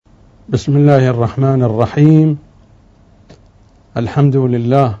بسم الله الرحمن الرحيم. الحمد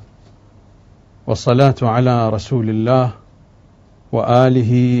لله والصلاة على رسول الله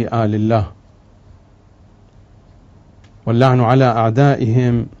وآله آل الله، واللعن على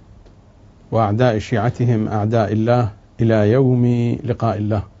أعدائهم وأعداء شيعتهم أعداء الله إلى يوم لقاء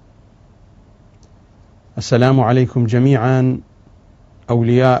الله. السلام عليكم جميعا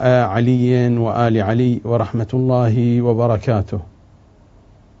أولياء علي وآل علي ورحمة الله وبركاته.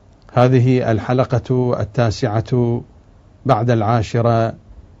 هذه الحلقة 9 بعد 10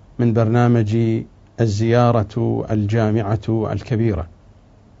 من برنامج الزيارة الجامعة الكبيرة.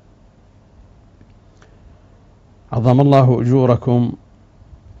 عظم الله أجوركم،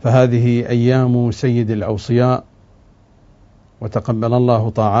 فهذه أيام سيد الأوصياء، وتقبل الله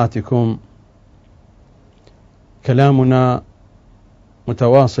طاعاتكم. كلامنا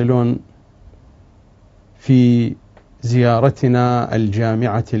متواصل في زيارتنا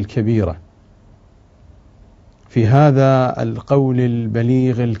الجامعة الكبيرة، في هذا القول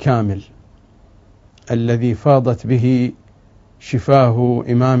البليغ الكامل الذي فاضت به شفاه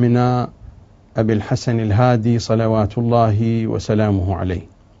إمامنا أبي الحسن الهادي صلوات الله وسلامه عليه.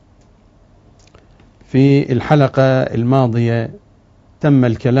 في الحلقة الماضية تم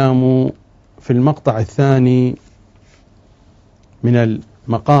الكلام في المقطع الثاني من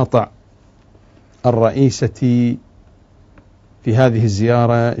المقاطع الرئيسة في هذه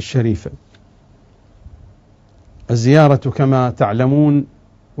الزيارة الشريفة. الزيارة كما تعلمون،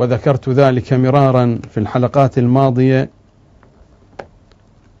 وذكرت ذلك مرارا في الحلقات الماضية،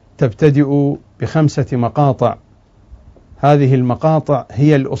 تبتدئ ب5 مقاطع. هذه المقاطع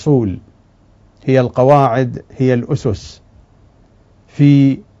هي الأصول، هي القواعد، هي الأسس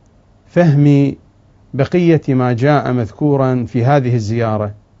في فهم بقية ما جاء مذكورا في هذه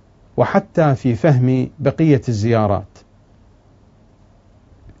الزيارة، وحتى في فهم بقية الزيارات.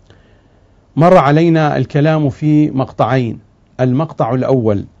 مر علينا الكلام في مقطعين. المقطع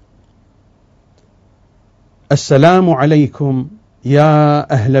الأول: السلام عليكم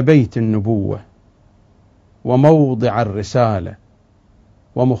يا أهل بيت النبوة وموضع الرسالة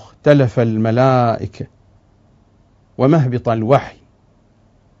ومختلف الملائكة ومهبط الوحي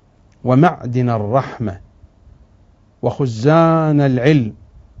ومعدن الرحمة وخزان العلم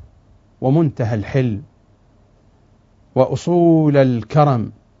ومنتهى الحلم وأصول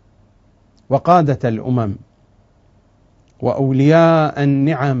الكرم وقادة الأمم وأولياء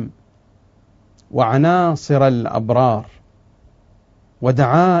النعم وعناصر الأبرار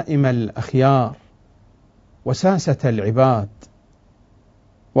ودعائم الأخيار وساسة العباد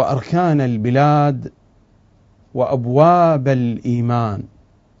وأركان البلاد وأبواب الإيمان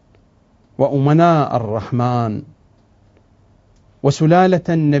وأمناء الرحمن وسلالة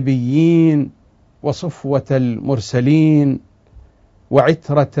النبيين وصفوة المرسلين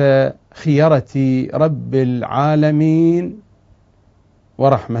وعترة خيرة رب العالمين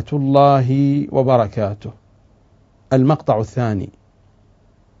ورحمة الله وبركاته. المقطع الثاني: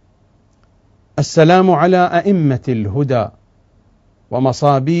 السلام على أئمة الهدى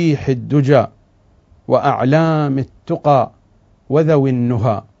ومصابيح الدجى وأعلام التقى وذوي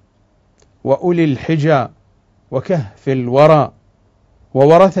النهى وأولي الحجى وكهف الورى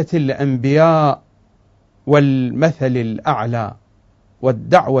وورثة الأنبياء والمثل الأعلى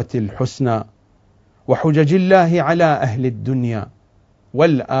والدعوة الحسنى وحجج الله على أهل الدنيا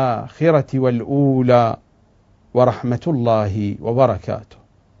والآخرة والأولى ورحمة الله وبركاته.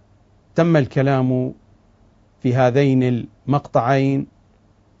 تم الكلام في هذين المقطعين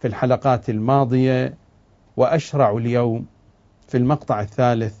في الحلقات الماضية، وأشرع اليوم في المقطع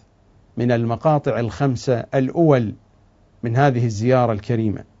الثالث من المقاطع ال5 الأول من هذه الزيارة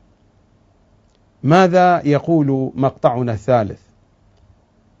الكريمة. ماذا يقول مقطعنا الثالث؟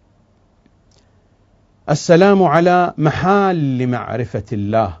 السلام على محال معرفة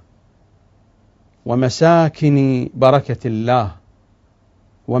الله ومساكن بركة الله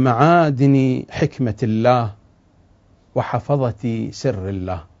ومعادن حكمة الله وحفظة سر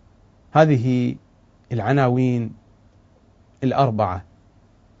الله. هذه العناوين ال4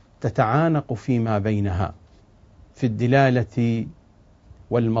 تتعانق فيما بينها في الدلالة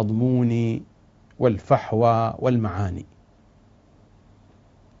والمضمون والفحوى والمعاني.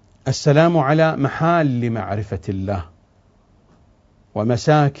 السلام على محال معرفة الله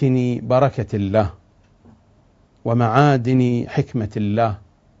ومساكن بركة الله ومعادن حكمة الله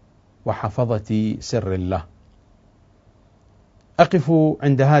وحفظة سر الله. أقف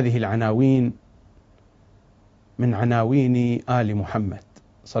عند هذه العناوين من عناوين آل محمد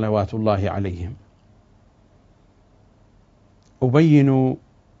صلوات الله عليهم. أبين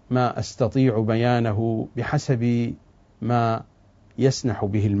ما أستطيع بيانه بحسب ما يسنح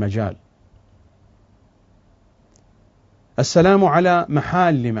به المجال. السلام على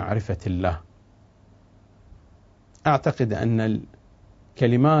محال معرفة الله. أعتقد أن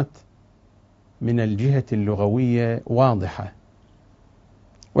الكلمات من الجهة اللغوية واضحة،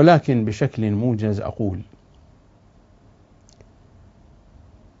 ولكن بشكل موجز أقول: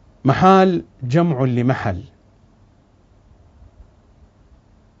 محال جمع لمحل،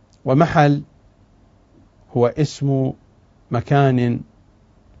 ومحل هو اسم مكان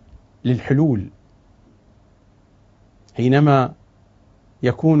للحلول. حينما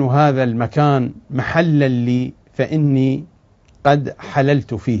يكون هذا المكان محلا لي فإني قد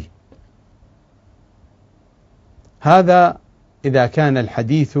حللت فيه. هذا إذا كان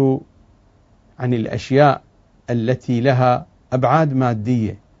الحديث عن الأشياء التي لها أبعاد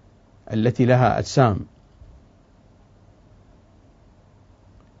مادية، التي لها أجسام.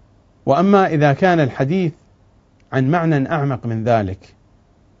 وأما إذا كان الحديث عن معنى أعمق من ذلك،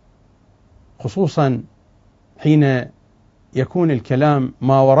 خصوصا حين يكون الكلام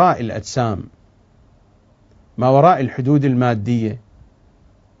ما وراء الأجسام، ما وراء الحدود المادية،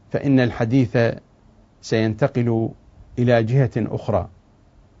 فإن الحديث سينتقل إلى جهة أخرى.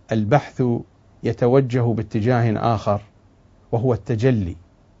 البحث يتوجه باتجاه آخر، وهو التجلي.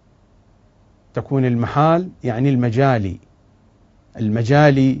 تكون المحال يعني المجالي،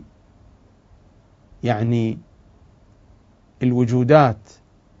 المجالي يعني الوجودات،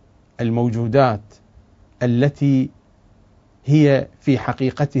 الموجودات التي هي في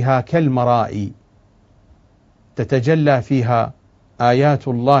حقيقتها كالمرائي، تتجلى فيها آيات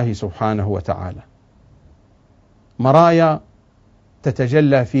الله سبحانه وتعالى، مرايا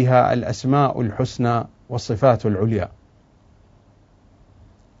تتجلى فيها الأسماء الحسنى والصفات العليا.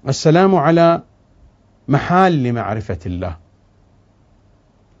 السلام على محال لمعرفة الله.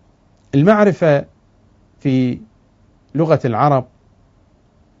 المعرفة في لغة العرب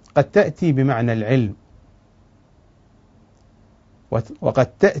قد تأتي بمعنى العلم، وقد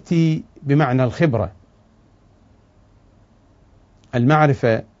تأتي بمعنى الخبرة.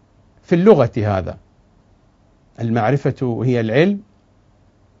 المعرفة في اللغة هذا، المعرفة هي العلم،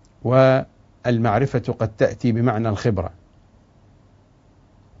 والمعرفة قد تأتي بمعنى الخبرة.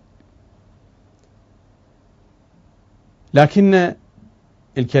 لكن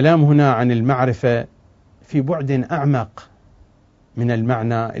الكلام هنا عن المعرفة في بعد أعمق من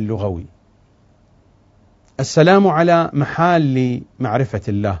المعنى اللغوي. السلام على محال معرفة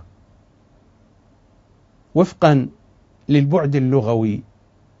الله وفقا للبعد اللغوي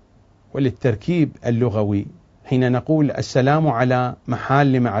وللتركيب اللغوي. حين نقول السلام على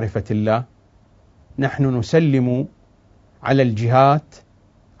محال معرفة الله، نحن نسلم على الجهات،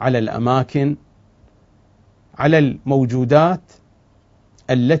 على الأماكن، على الموجودات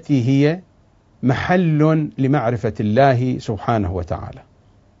التي هي محل لمعرفة الله سبحانه وتعالى.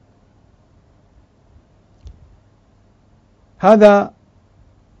 هذا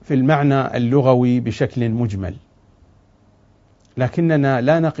في المعنى اللغوي بشكل مجمل، لكننا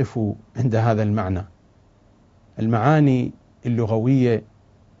لا نقف عند هذا المعنى. المعاني اللغوية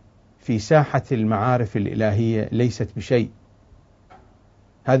في ساحة المعارف الإلهية ليست بشيء.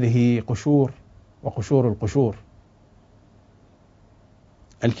 هذه قشور وقشور القشور.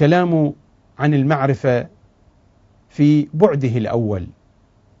 الكلام عن المعرفة في بعده الأول،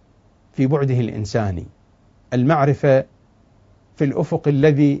 في بعده الإنساني. المعرفة في الأفق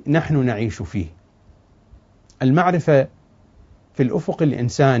الذي نحن نعيش فيه. المعرفة في الأفق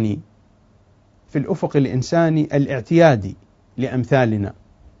الإنساني، في الأفق الإنساني الاعتيادي لأمثالنا.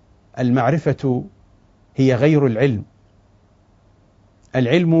 المعرفة هي غير العلم.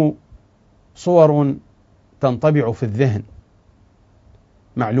 العلم صور تنطبع في الذهن،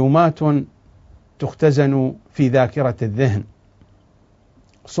 معلومات تختزن في ذاكرة الذهن،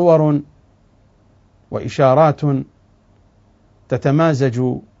 صور وإشارات تتمازج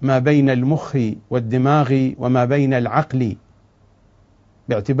ما بين المخ والدماغ وما بين العقل،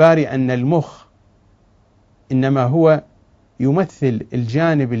 باعتبار أن المخ إنما هو يمثل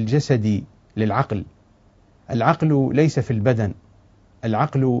الجانب الجسدي للعقل. العقل ليس في البدن،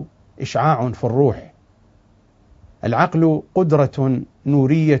 العقل إشعاع في الروح. العقل قدرة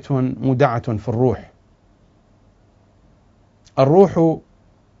نورية مودعة في الروح. الروح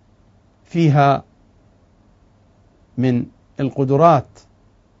فيها من القدرات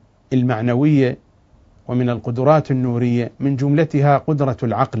المعنوية ومن القدرات النورية من جملتها قدرة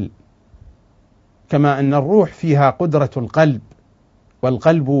العقل، كما أن الروح فيها قدرة القلب،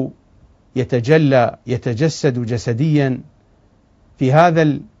 والقلب يتجسد جسديا في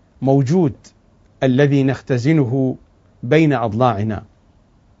هذا الموجود الذي نختزنه بين أضلاعنا.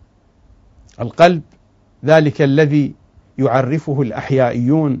 القلب ذلك الذي يعرفه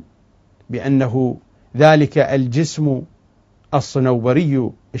الأحيائيون بأنه ذلك الجسم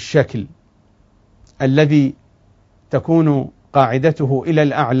الصنوبري الشكل الذي تكون قاعدته إلى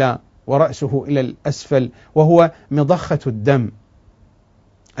الأعلى ورأسه إلى الأسفل، وهو مضخة الدم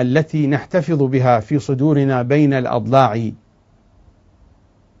التي نحتفظ بها في صدورنا بين الأضلاع،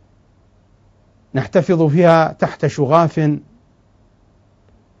 نحتفظ فيها تحت شغاف.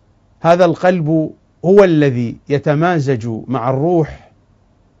 هذا القلب هو الذي يتمازج مع الروح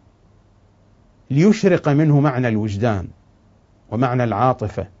ليشرق منه معنى الوجدان ومعنى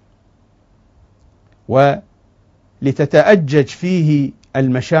العاطفة، ولتتأجج فيه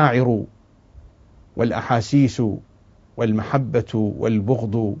المشاعر والأحاسيس والمحبة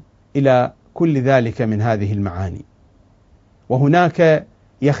والبغض إلى كل ذلك من هذه المعاني. وهناك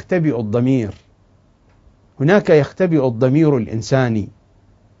يختبئ الضمير، هناك يختبئ الضمير الإنساني،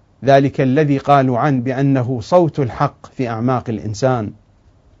 ذلك الذي قالوا عنه بأنه صوت الحق في أعماق الإنسان،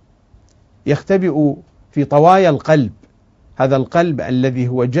 يختبئ في طوايا القلب، هذا القلب الذي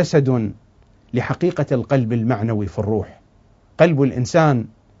هو جسد لحقيقة القلب المعنوي في الروح. قلب الإنسان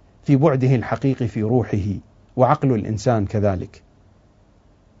في بعده الحقيقي في روحه، وعقل الإنسان كذلك.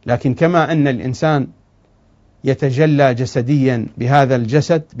 لكن كما أن الإنسان يتجلى جسديا بهذا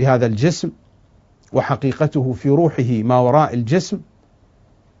الجسد، بهذا الجسم، وحقيقته في روحه ما وراء الجسم،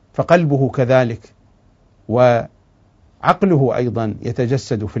 فقلبه كذلك، وعقله أيضا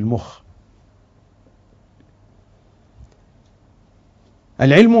يتجسد في المخ.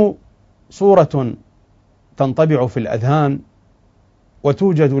 العلم صورة تنطبع في الأذهان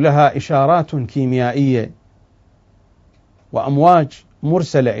وتوجد لها إشارات كيميائية وأمواج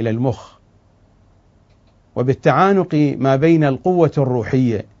مرسلة إلى المخ، وبالتعانق ما بين القوة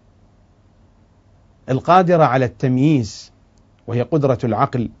الروحية القادرة على التمييز وهي قدرة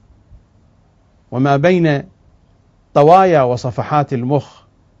العقل، وما بين طوايا وصفحات المخ،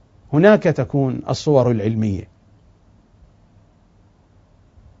 هناك تكون الصور العلمية.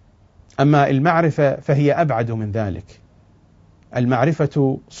 أما المعرفة فهي أبعد من ذلك.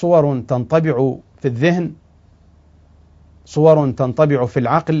 المعرفة صور تنطبع في الذهن، صور تنطبع في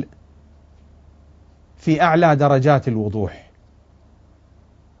العقل في أعلى درجات الوضوح،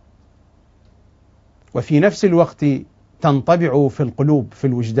 وفي نفس الوقت تنطبع في القلوب، في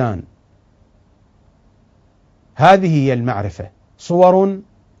الوجدان. هذه هي المعرفة، صور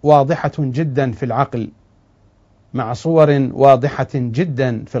واضحة جدا في العقل مع صور واضحة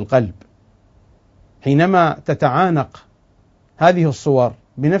جدا في القلب. حينما تتعانق هذه الصور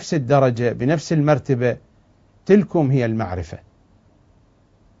بنفس الدرجة بنفس المرتبة، تلكم هي المعرفة،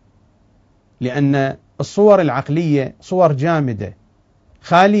 لأن الصور العقلية صور جامدة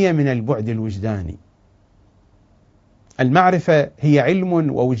خالية من البعد الوجداني. المعرفة هي علم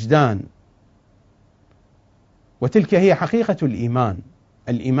ووجدان، وتلك هي حقيقة الإيمان.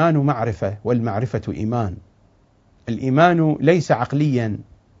 الإيمان معرفة والمعرفة إيمان. الإيمان ليس عقليا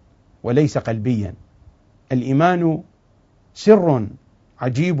وليس قلبيا، الإيمان سر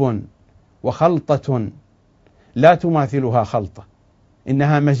عجيب وخلطة لا تماثلها خلطة،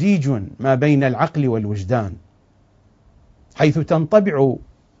 إنها مزيج ما بين العقل والوجدان، حيث تنطبع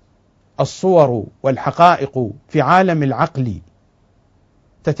الصور والحقائق في عالم العقل،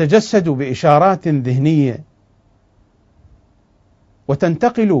 تتجسد بإشارات ذهنية،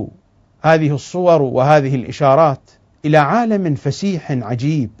 وتنتقل هذه الصور وهذه الإشارات إلى عالم فسيح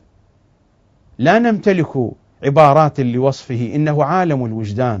عجيب لا نمتلك عبارات لوصفه، إنه عالم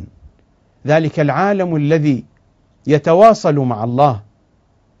الوجدان، ذلك العالم الذي يتواصل مع الله.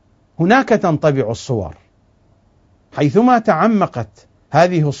 هناك تنطبع الصور، حيثما تعمقت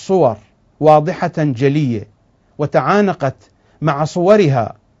هذه الصور واضحة جلية وتعانقت مع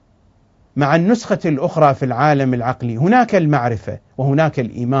صورها مع النسخة الأخرى في العالم العقلي، هناك المعرفة وهناك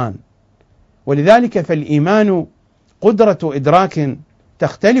الإيمان. ولذلك فالإيمان قدرة إدراك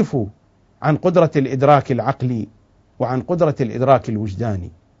تختلف عن قدرة الإدراك العقلي وعن قدرة الإدراك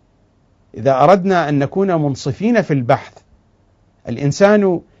الوجداني. إذا أردنا أن نكون منصفين في البحث،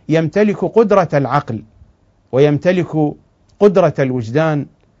 الإنسان يمتلك قدرة العقل ويمتلك قدرة الوجدان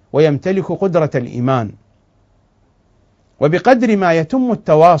ويمتلك قدرة الإيمان، وبقدر ما يتم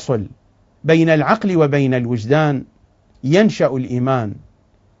التواصل بين العقل وبين الوجدان ينشأ الإيمان،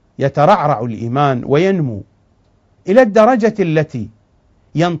 يترعرع الإيمان وينمو إلى الدرجة التي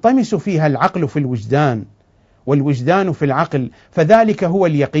ينطمس فيها العقل في الوجدان والوجدان في العقل، فذلك هو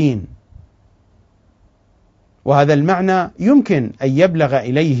اليقين. وهذا المعنى يمكن أن يبلغ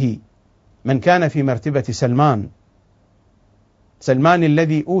إليه من كان في مرتبة سلمان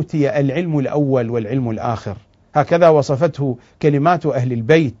الذي أوتي العلم الأول والعلم الآخر، هكذا وصفته كلمات أهل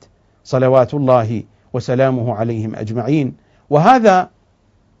البيت صلوات الله وسلامه عليهم أجمعين. وهذا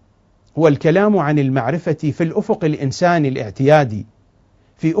هو الكلام عن المعرفة في الأفق الإنساني الاعتيادي،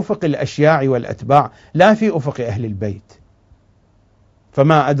 في أفق الأشياع والأتباع، لا في أفق أهل البيت.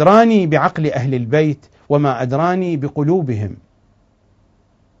 فما أدراني بعقل أهل البيت وما أدراني بقلوبهم.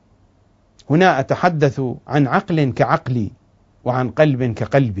 هنا أتحدث عن عقل كعقلي وعن قلب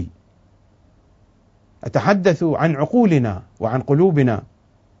كقلبي، أتحدث عن عقولنا وعن قلوبنا.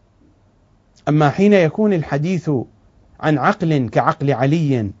 أما حين يكون الحديث عن عقل كعقل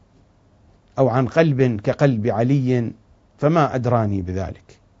علي أو عن قلب كقلب علي فما أدراني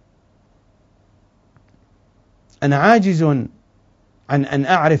بذلك. أنا عاجز عن أن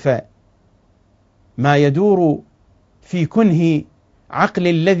أعرف ما يدور في كنه عقل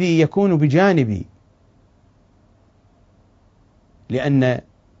الذي يكون بجانبي، لأن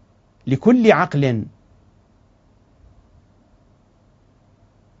لكل عقل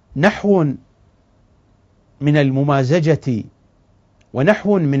نحو من الممازجة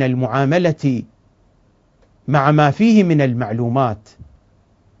ونحو من المعاملة مع ما فيه من المعلومات.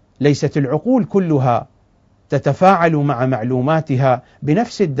 ليست العقول كلها تتفاعل مع معلوماتها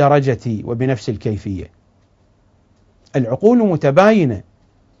بنفس الدرجة وبنفس الكيفية. العقول متباينة.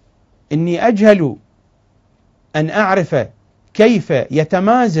 إني أجهل أن أعرف كيف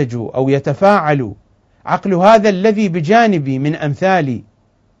يتمازج أو يتفاعل عقل هذا الذي بجانبي من أمثالي،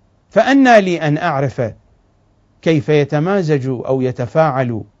 فأنى لي أن أعرف كيف يتمازج أو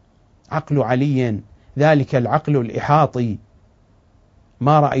يتفاعل عقل علي، ذلك العقل الإحاطي.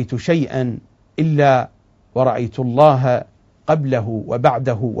 ما رأيت شيئا إلا ورأيت الله قبله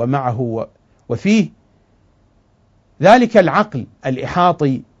وبعده ومعه وفيه. ذلك العقل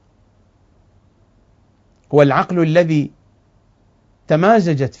الإحاطي هو العقل الذي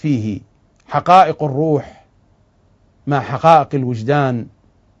تمازجت فيه حقائق الروح مع حقائق الوجدان،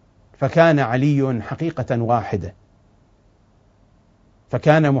 فكان علي حقيقة واحدة،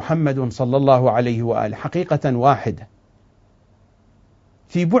 فكان محمد صلى الله عليه وآله حقيقة واحدة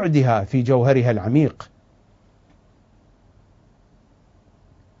في بعدها، في جوهرها العميق.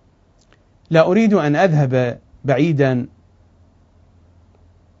 لا أريد أن أذهب بعيدا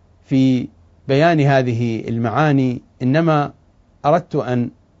في بيان هذه المعاني، إنما أردت أن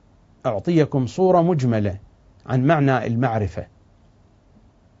أعطيكم صورة مجملة عن معنى المعرفة.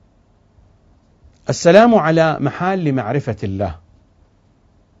 السلام على محال معرفة الله،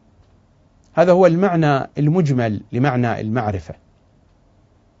 هذا هو المعنى المجمل لمعنى المعرفة.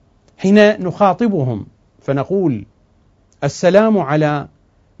 حين نخاطبهم فنقول السلام على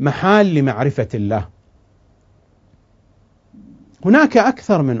محال معرفة الله، هناك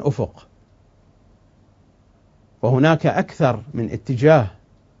أكثر من أفق وهناك أكثر من اتجاه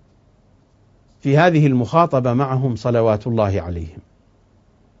في هذه المخاطبة معهم صلوات الله عليهم.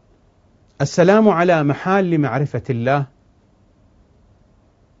 السلام على محال معرفة الله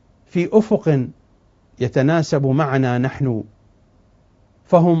في أفق يتناسب معنا نحن،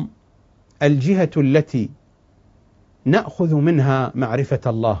 فهم الجهة التي نأخذ منها معرفة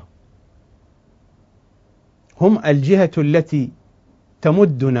الله، هم الجهة التي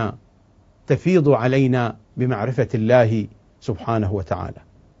تمدنا تفيض علينا بمعرفة الله سبحانه وتعالى.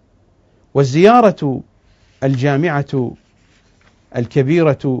 والزيارة الجامعة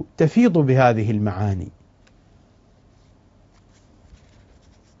الكبيرة تفيض بهذه المعاني.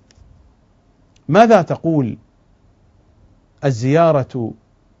 ماذا تقول الزيارة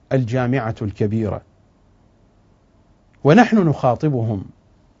الجامعة الكبيرة ونحن نخاطبهم؟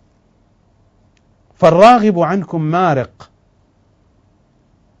 فالراغب عنكم مارق،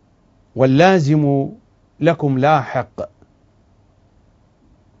 واللازم لكم لاحق،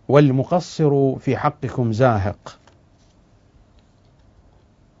 والمقصر في حقكم زاهق.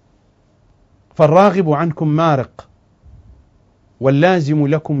 فالراغب عنكم مارق، واللازم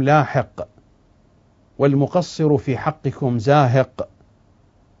لكم لاحق، والمقصر في حقكم زاهق.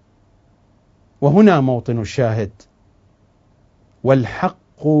 وهنا موطن الشاهد: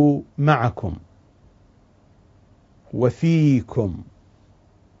 والحق معكم وفيكم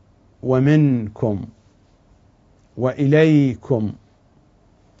ومنكم وإليكم،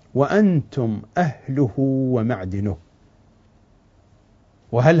 وأنتم أهله ومعدنه.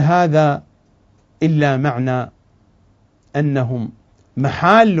 وهل هذا إلا معنى أنهم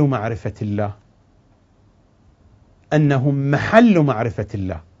محال معرفة الله، أنهم محل معرفة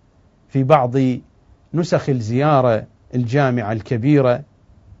الله؟ في بعض نسخ الزيارة الجامعة الكبيرة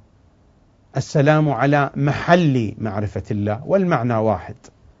السلام على محل معرفة الله، والمعنى واحد،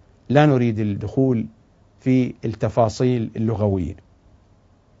 لا نريد الدخول في التفاصيل اللغوية.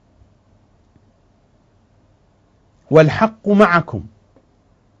 والحق معكم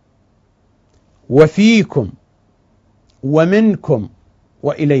وفيكم ومنكم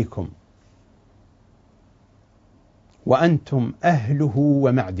وإليكم وأنتم أهله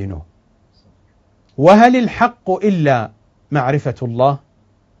ومعدنه. وهل الحق إلا معرفة الله؟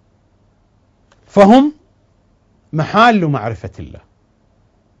 فهم محال معرفة الله.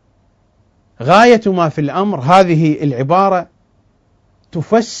 غاية ما في الأمر هذه العبارة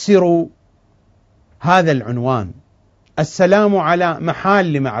تفسر هذا العنوان: السلام على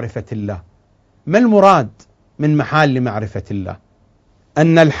محال معرفة الله. ما المراد من محال معرفة الله؟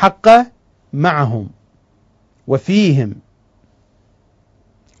 أن الحق معهم وفيهم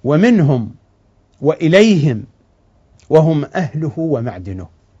ومنهم وإليهم وهم أهله ومعدنه.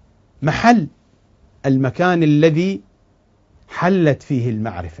 محل المكان الذي حلت فيه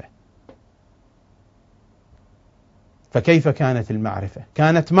المعرفة. فكيف كانت المعرفة؟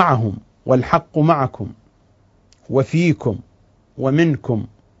 كانت معهم، والحق معكم وفيكم ومنكم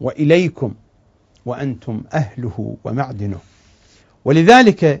وإليكم وأنتم أهله ومعدنه.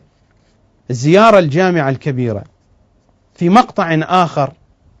 ولذلك الزيارة الجامعة الكبيرة في مقطع آخر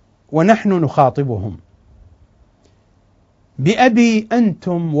ونحن نخاطبهم: بأبي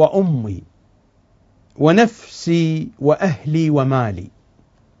أنتم وأمي ونفسي وأهلي ومالي.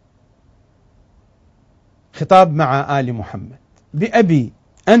 خطاب مع آل محمد: بأبي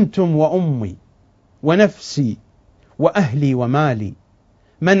أنتم وأمي ونفسي وأهلي ومالي،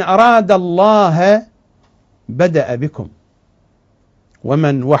 من أراد الله بدأ بكم،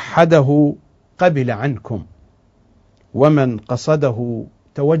 ومن وحده قبل عنكم، ومن قصده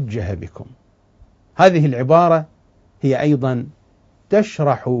توجه بكم. هذه العبارة هي أيضا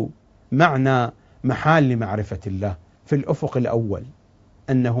تشرح معنى محال معرفة الله في الأفق الأول،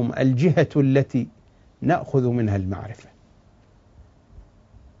 أنهم الجهة التي نأخذ منها المعرفة.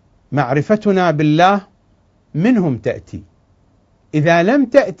 معرفتنا بالله منهم تأتي، إذا لم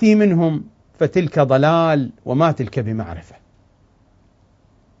تأتي منهم فتلك ضلال وما تلك بمعرفة.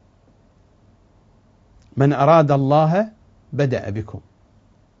 من أراد الله بدأ بكم،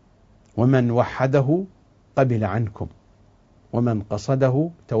 ومن وحده قبل عنكم، ومن قصده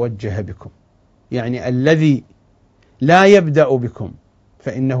توجه بكم. يعني الذي لا يبدأ بكم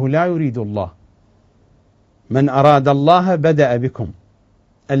فإنه لا يريد الله. من أراد الله بدأ بكم،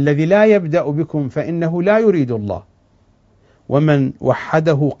 الذي لا يبدأ بكم فإنه لا يريد الله. ومن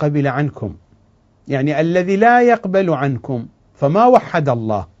وحده قبل عنكم، يعني الذي لا يقبل عنكم فما وحد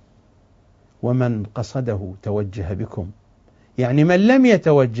الله. ومن قصده توجه بكم، يعني من لم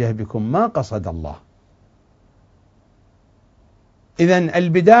يتوجه بكم ما قصد الله. إذن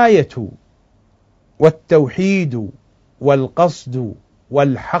البداية والتوحيد والقصد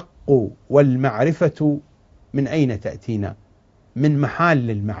والحق والمعرفة من أين تأتينا؟ من محال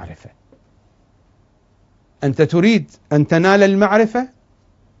المعرفة. أنت تريد أن تنال المعرفة،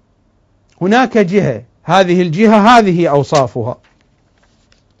 هناك جهة، هذه الجهة هذه أوصافها: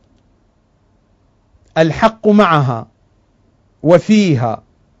 الحق معها وفيها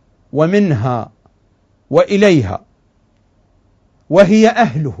ومنها وإليها، وهي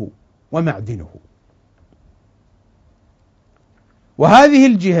أهله ومعدنه. وهذه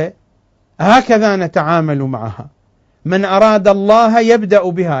الجهة هكذا نتعامل معها. من أراد الله يبدأ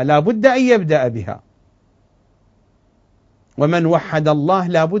بها، لا بد أن يبدأ بها. ومن وحد الله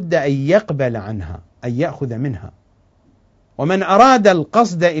لا بد أن يقبل عنها، أن يأخذ منها. ومن أراد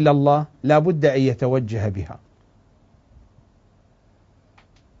القصد إلى الله لا بد أن يتوجه بها.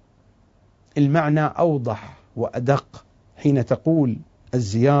 المعنى أوضح وأدق حين تقول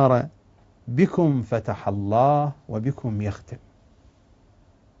الزيارة: بكم فتح الله وبكم يختم.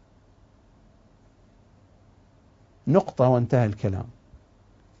 نقطة وانتهى الكلام.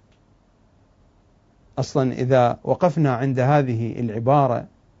 أصلا إذا وقفنا عند هذه العبارة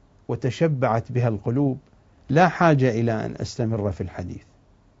وتشبعت بها القلوب لا حاجة إلى أن أستمر في الحديث.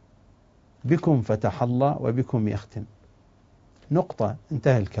 بكم فتح الله وبكم يختم، نقطة،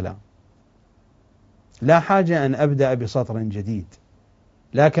 انتهى الكلام. لا حاجة أن أبدأ بسطر جديد،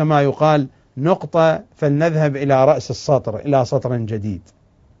 لا كما يقال نقطة فلنذهب إلى رأس السطر، إلى سطر جديد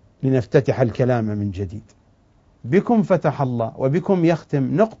لنفتتح الكلام من جديد. بكم فتح الله وبكم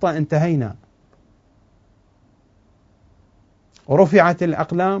يختم، نقطة، انتهينا. ورفعت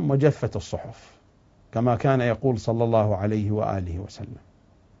الأقلام وجفت الصحف، كما كان يقول صلى الله عليه وآله وسلم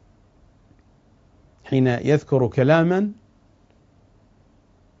حين يذكر كلاما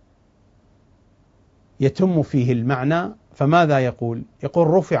يتم فيه المعنى، فماذا يقول؟ يقول: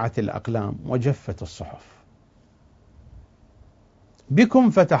 رفعت الأقلام وجفت الصحف. بكم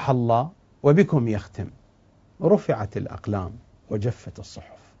فتح الله وبكم يختم، رفعت الأقلام وجفت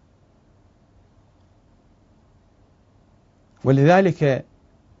الصحف. ولذلك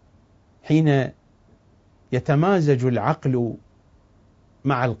حين يتمازج العقل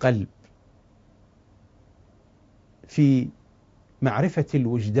مع القلب في معرفة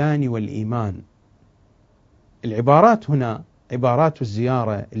الوجدان والإيمان. العبارات هنا، عبارات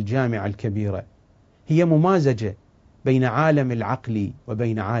الزيارة الجامعة الكبيرة، هي ممازجة بين عالم العقل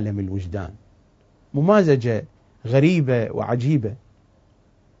وبين عالم الوجدان، ممازجة غريبة وعجيبة،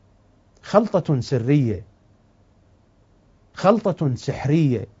 خلطة سرية، خلطة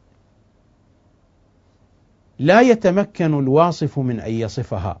سحرية لا يتمكن الواصف من أن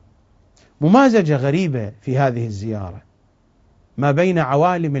يصفها. ممازجة غريبة في هذه الزيارة ما بين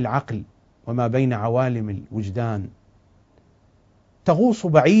عوالم العقل وما بين عوالم الوجدان، تغوص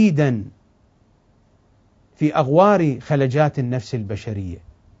بعيدا في أغوار خلجات النفس البشرية.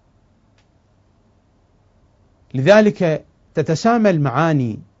 لذلك تتسامى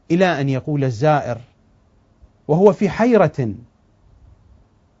المعاني إلى أن يقول الزائر وهو في حيرة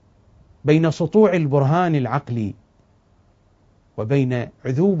بين سطوع البرهان العقلي وبين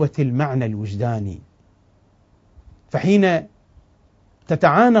عذوبة المعنى الوجداني، فحين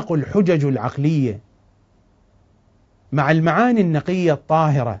تتعانق الحجج العقلية مع المعاني النقية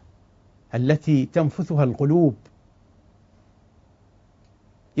الطاهرة التي تنفثها القلوب،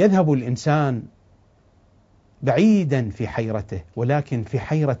 يذهب الإنسان بعيدا في حيرته، ولكن في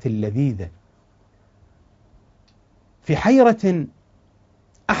حيرة لذيذة، في حيرة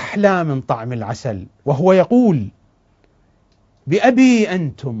أحلى من طعم العسل. وهو يقول: بأبي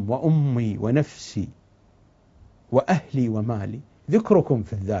أنتم وأمي ونفسي وأهلي ومالي ذكركم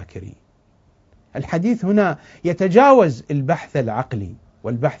في الذاكرين. الحديث هنا يتجاوز البحث العقلي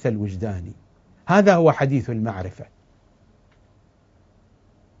والبحث الوجداني، هذا هو حديث المعرفة،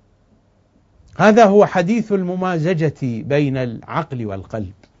 هذا هو حديث الممازجة بين العقل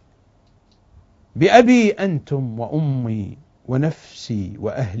والقلب. بأبي أنتم وأمي ونفسي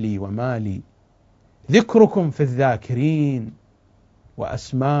وأهلي ومالي ذكركم في الذاكرين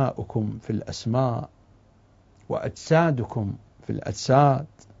وأسماؤكم في الأسماء وأجسادكم في الأجساد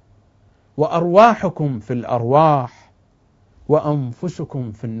وأرواحكم في الأرواح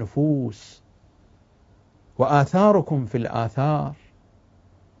وأنفسكم في النفوس وآثاركم في الآثار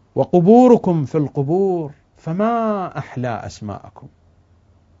وقبوركم في القبور، فما أحلى أسماءكم.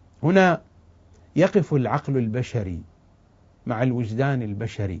 هنا يقف العقل البشري مع الوجدان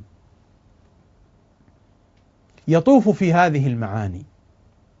البشري، يطوف في هذه المعاني.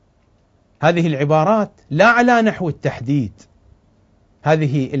 هذه العبارات لا على نحو التحديد،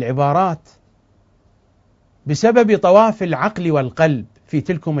 هذه العبارات بسبب طواف العقل والقلب في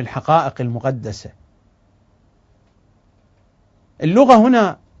تلكم الحقائق المقدسة. اللغة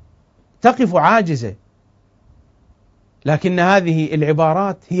هنا تقف عاجزة، لكن هذه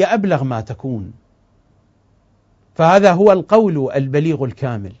العبارات هي أبلغ ما تكون، فهذا هو القول البليغ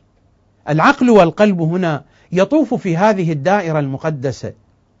الكامل. العقل والقلب هنا يطوف في هذه الدائرة المقدسة.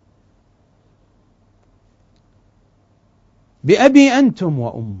 بأبي أنتم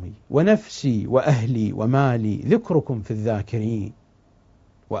وأمي ونفسي وأهلي ومالي ذكركم في الذاكرين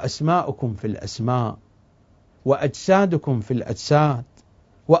وأسماؤكم في الأسماء وأجسادكم في الأجساد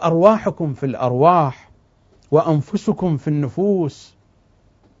وأرواحكم في الأرواح وأنفسكم في النفوس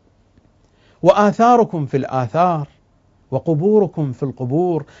وآثاركم في الآثار وقبوركم في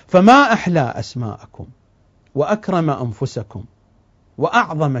القبور، فما أحلى أسماءكم وأكرم أنفسكم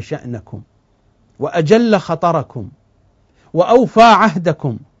وأعظم شأنكم وأجل خطركم وأوفى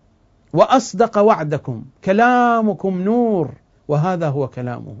عهدكم وأصدق وعدكم. كلامكم نور، وهذا هو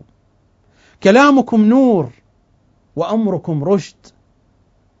كلامه. كلامكم نور وأمركم رشد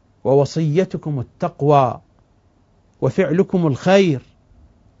ووصيتكم التقوى وفعلكم الخير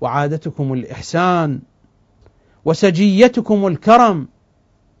وعادتكم الإحسان وسجيتكم الكرم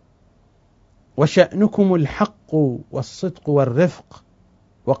وشأنكم الحق والصدق والرفق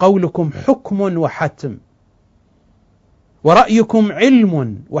وقولكم حكم وحتم ورأيكم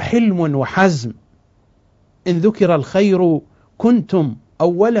علم وحلم وحزم. إن ذكر الخير كنتم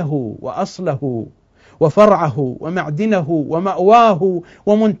أوله وأصله وفرعه ومعدنه ومأواه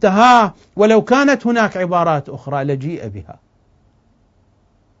ومنتهاه، ولو كانت هناك عبارات أخرى لجيء بها.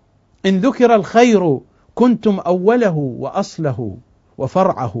 إن ذكر الخير كنتم أوله وأصله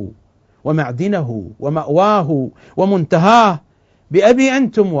وفرعه ومعدنه ومأواه ومنتهاه. بأبي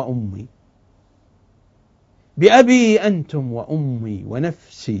أنتم وأمي، بأبي أنتم وأمي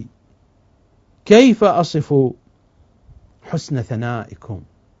ونفسي، كيف أصف حسن ثنائكم،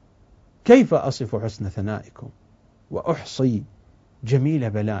 كيف أصف حسن ثنائكم وأحصي جميل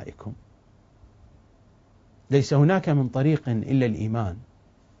بلائكم. ليس هناك من طريق إلا الإيمان،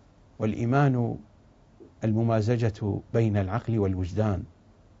 والإيمان الممازجة بين العقل والوجدان.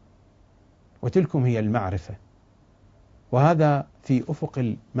 وتلكم هي المعرفة، وهذا في أفق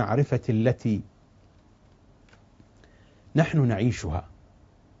المعرفة التي نحن نعيشها،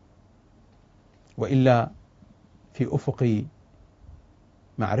 وإلا في أفق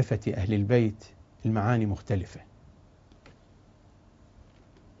معرفة أهل البيت المعاني مختلفة.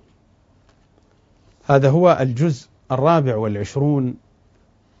 هذا هو الجزء 24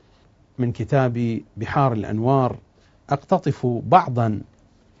 من كتاب بحار الأنوار. أقتطف بعضا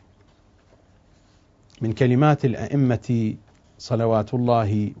من كلمات الأئمة صلوات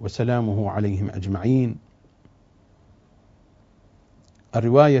الله وسلامه عليهم أجمعين.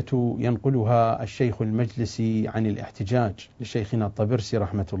 الرواية ينقلها الشيخ المجلسي عن الاحتجاج لشيخنا الطبرسي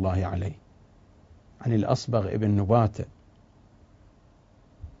رحمة الله عليه عن الأصبغ ابن نباتة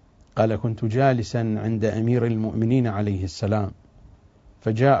قال: كنت جالسا عند أمير المؤمنين عليه السلام،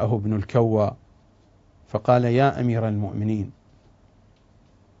 فجاءه ابن الكوى فقال: يا أمير المؤمنين،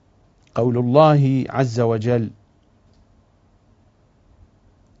 قول الله عز وجل: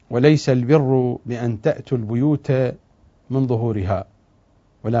 وليس البر بأن تأتوا البيوت من ظهورها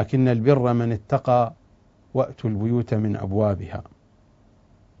ولكن البر من اتقى وأتوا البيوت من أبوابها.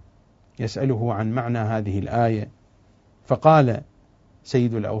 يسأله عن معنى هذه الآية، فقال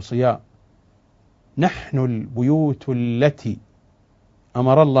سيد الأوصياء: نحن البيوت التي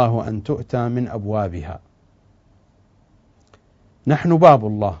أمر الله أن تؤتى من أبوابها، نحن باب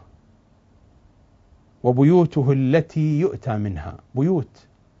الله وبيوته التي يؤتى منها. بيوت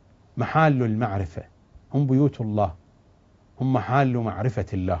محال المعرفة، هم بيوت الله، هم محال معرفة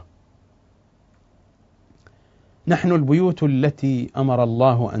الله. نحن البيوت التي أمر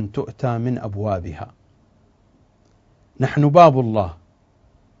الله أن تؤتى من أبوابها، نحن باب الله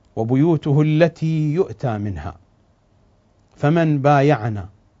وبيوته التي يؤتى منها، فمن بايعنا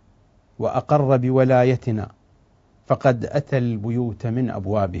وأقر بولايتنا فقد أتى البيوت من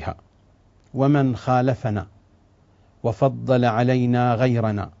أبوابها، ومن خالفنا وفضل علينا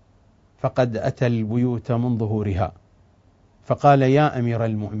غيرنا فقد أتى البيوت من ظهورها. فقال: يا أمير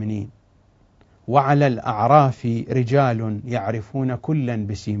المؤمنين، وعلى الأعراف رجال يعرفون كلا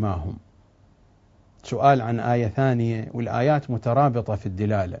بسيماهم. سؤال عن آية ثانية والآيات مترابطة في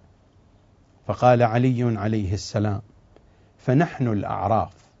الدلالة. فقال علي عليه السلام: فنحن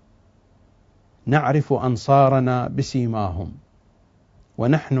الأعراف نعرف أنصارنا بسيماهم،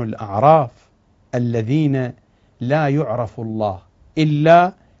 ونحن الأعراف الذين لا يعرف الله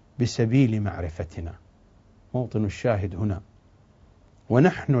إلا بسبيل معرفتنا. موطن الشاهد هنا: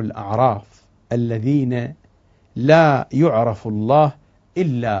 ونحن الأعراف الذين لا يعرف الله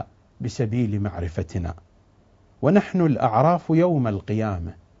إلا بسبيل معرفتنا، ونحن الأعراف يوم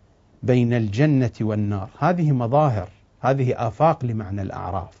القيامة بين الجنة والنار. هذه مظاهر، هذه آفاق لمعنى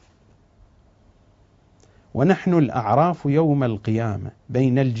الأعراف. ونحن الأعراف يوم القيامة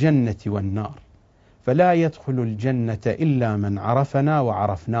بين الجنة والنار، فلا يدخل الجنة إلا من عرفنا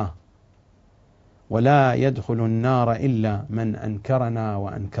وعرفناه، ولا يدخل النار إلا من أنكرنا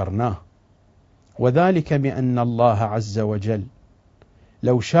وأنكرناه. وذلك بأن الله عز وجل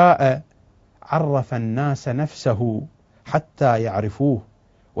لو شاء عرف الناس نفسه حتى يعرفوه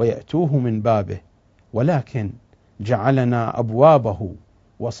ويأتوه من بابه، ولكن جعلنا أبوابه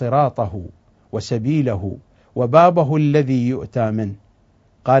وصراطه وسبيله وبابه الذي يؤتى منه.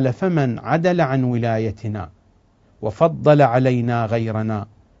 قال: فمن عدل عن ولايتنا وفضل علينا غيرنا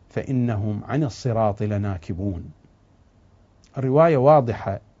فإنهم عن الصراط لناكبون. الرواية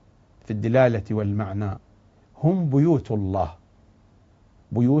واضحة في الدلالة والمعنى. هم بيوت الله،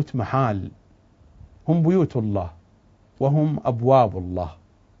 بيوت محال، هم بيوت الله وهم أبواب الله.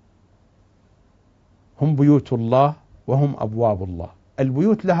 هم بيوت الله وهم أبواب الله.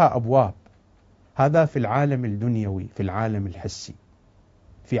 البيوت لها أبواب، هذا في العالم الدنيوي، في العالم الحسي.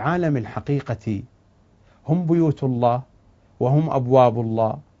 في عالم الحقيقة هم بيوت الله وهم أبواب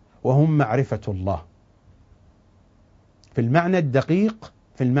الله وهم معرفة الله. في المعنى الدقيق،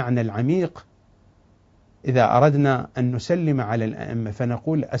 في المعنى العميق، إذا أردنا أن نسلم على الأئمة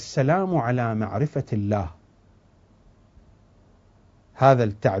فنقول: السلام على معرفة الله. هذا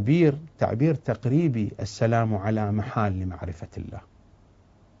التعبير تعبير تقريبي، السلام على محال لمعرفة الله.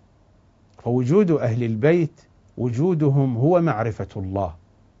 فوجود أهل البيت وجودهم هو معرفة الله،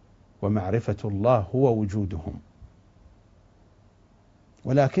 ومعرفة الله هو وجودهم.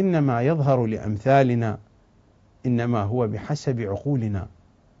 ولكن ما يظهر لأمثالنا إنما هو بحسب عقولنا،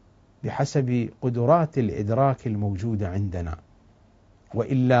 بحسب قدرات الإدراك الموجودة عندنا،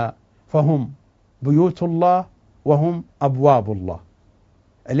 وإلا فهم بيوت الله وهم أبواب الله.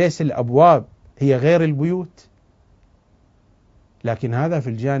 أليس الأبواب هي غير البيوت؟ لكن هذا في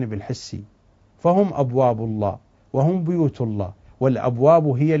الجانب الحسي، فهم أبواب الله وهم بيوت الله، والأبواب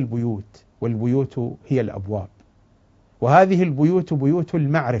هي البيوت. والبيوت هي الأبواب، وهذه البيوت بيوت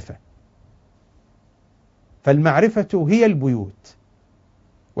المعرفة، فالمعرفة هي البيوت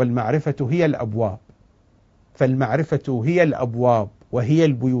والمعرفة هي الأبواب، فالمعرفة هي الأبواب وهي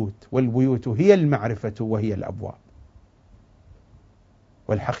البيوت، والبيوت هي المعرفة وهي الأبواب.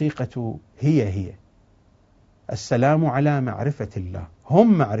 والحقيقة هي السلام على معرفة الله،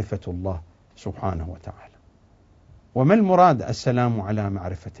 هم معرفة الله سبحانه وتعالى. وما المراد السلام على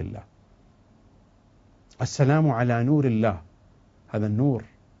معرفة الله؟ السلام على نور الله،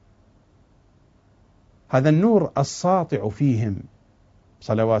 هذا النور الساطع فيهم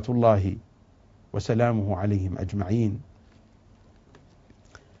صلوات الله وسلامه عليهم أجمعين،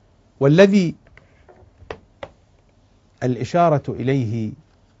 والذي الإشارة إليه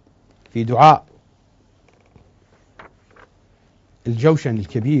في دعاء الجوشن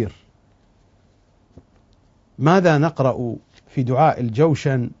الكبير. ماذا نقرأ في دعاء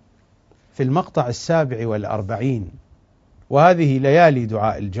الجوشن في المقطع 47؟ وهذه ليالي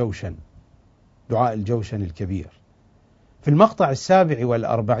دعاء الجوشن الكبير. في المقطع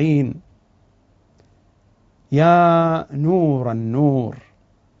 47: يا نور النور،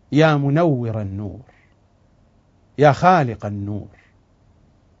 يا منور النور، يا خالق النور،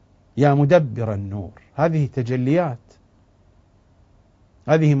 يا مدبر النور. هذه تجليات،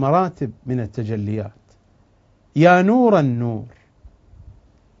 هذه مراتب من التجليات. يا نور النور،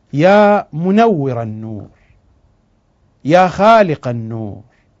 يا منور النور، يا خالق النور،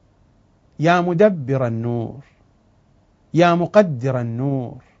 يا مدبر النور، يا مقدر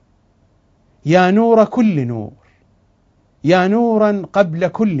النور، يا نور كل نور، يا نورا قبل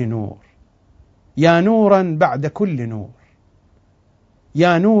كل نور، يا نورا بعد كل نور،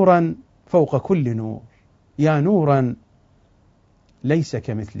 يا نورا فوق كل نور، يا نورا ليس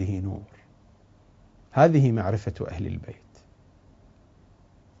كمثله نور. هذه معرفة أهل البيت.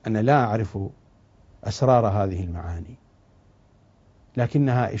 أنا لا أعرف أسرار هذه المعاني،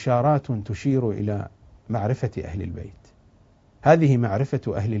 لكنها إشارات تشير إلى معرفة أهل البيت. هذه معرفة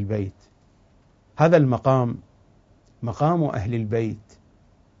أهل البيت. هذا المقام مقام أهل البيت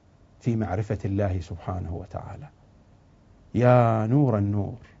في معرفة الله سبحانه وتعالى. يا نور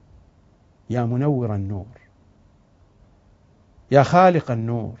النور، يا منور النور، يا خالق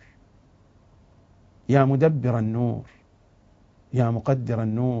النور، يا مدبر النور، يا مقدر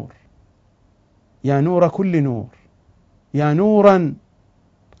النور، يا نور كل نور، يا نورا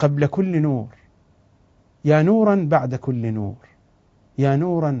قبل كل نور، يا نورا بعد كل نور، يا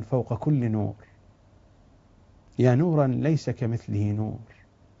نورا فوق كل نور، يا نورا ليس كمثله نور.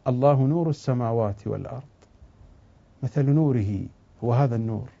 الله نور السماوات والأرض، مثل نوره هو هذا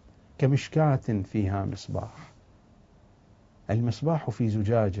النور كمشكاة فيها مصباح. المصباح في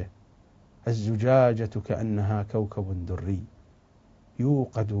زجاجة، الزجاجة كأنها كوكب دري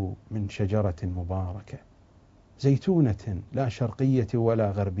يوقد من شجرة مباركة زيتونة لا شرقية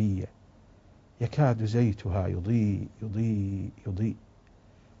ولا غربية، يكاد زيتها يضيء يضيء يضيء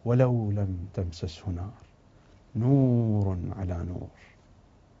ولو لم تمسسه نار، نور على نور.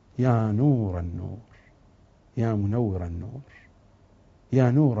 يا نور النور، يا منور النور،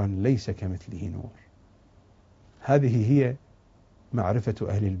 يا نورا ليس كمثله نور. هذه هي معرفة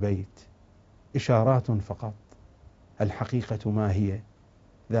أهل البيت، إشارات فقط. الحقيقة ما هي؟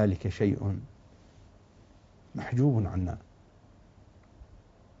 ذلك شيء محجوب عنا.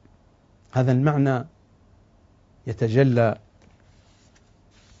 هذا المعنى يتجلى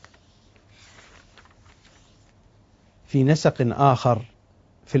في نسق آخر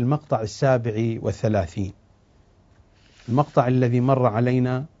في المقطع 37. المقطع الذي مر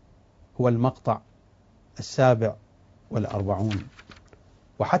علينا هو المقطع 47.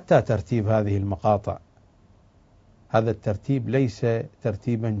 وحتى ترتيب هذه المقاطع، هذا الترتيب ليس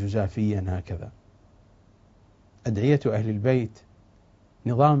ترتيبا جزافيا هكذا. أدعية أهل البيت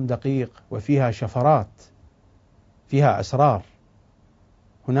نظام دقيق، وفيها شفرات، فيها أسرار،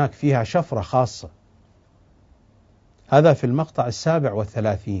 هناك فيها شفرة خاصة. هذا في المقطع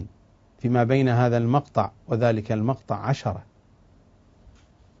 37، فيما بين هذا المقطع وذلك المقطع 10.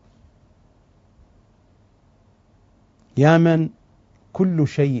 يا من كل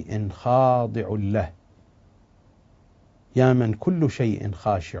شيء خاضع له، يا من كل شيء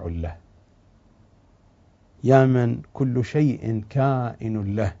خاشع له، يا من كل شيء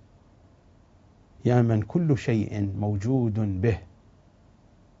كائن له، يا من كل شيء موجود به،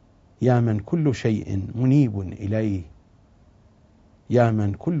 يا من كل شيء منيب إليه، يا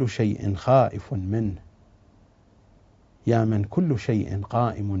من كل شيء خائف منه، يا من كل شيء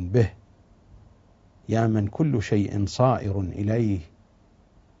قائم به، يا من كل شيء صائر إليه،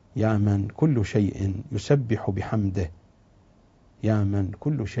 يا من كل شيء يسبح بحمده، يا من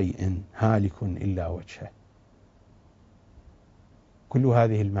كل شيء هالك إلا وجهه. كل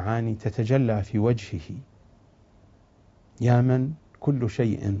هذه المعاني تتجلى في وجهه، يا من كل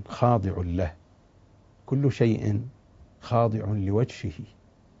شيء خاضع له، كل شيء خاضع لوجهه،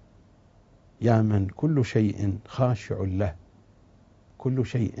 يا من كل شيء خاشع له، كل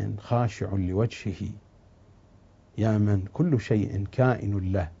شيء خاشع لوجهه، يا من كل شيء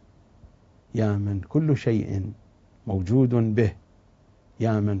كائن له، يا من كل شيء موجود به،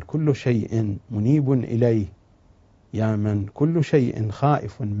 يا من كل شيء منيب إليه، يا من كل شيء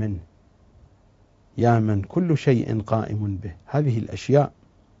خائف منه، يا من كل شيء قائم به. هذه الأشياء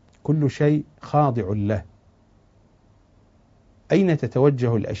كل شيء خاضع له. أين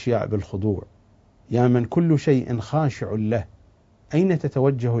تتوجه الأشياء بالخضوع؟ يا من كل شيء خاشع له، أين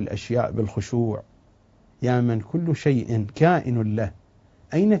تتوجه الأشياء بالخشوع؟ يا من كل شيء كائن له،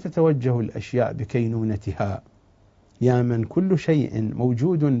 أين تتوجه الأشياء بكينونتها؟ يا من كل شيء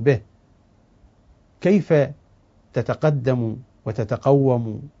موجود به، كيف تتقدم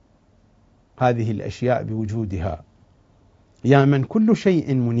وتتقوم هذه الأشياء بوجودها؟ يا من كل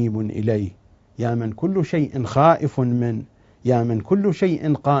شيء منيب إليه، يا من كل شيء خائف منه، يا من كل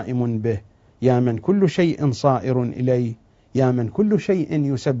شيء قائم به، يا من كل شيء صائر إليه، يا من كل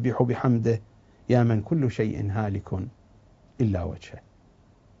شيء يسبح بحمده، يا من كل شيء هالك إلا وجهه.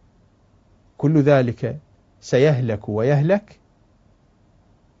 كل ذلك سيهلك ويهلك،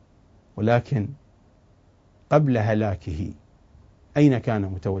 ولكن قبل هلاكه أين كان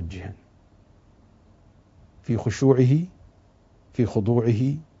متوجها؟ في خشوعه، في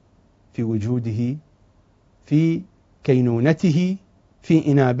خضوعه، في وجوده، في كينونته،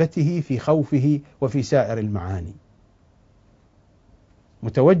 في إنابته، في خوفه، وفي سائر المعاني.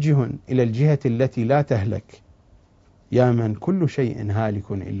 متوجه إلى الجهة التي لا تهلك، يا من كل شيء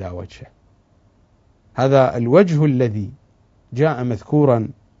هالك إلا وجهه. هذا الوجه الذي جاء مذكورا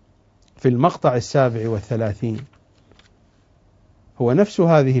في المقطع 37 هو نفس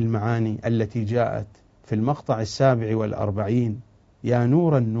هذه المعاني التي جاءت في المقطع 47: يا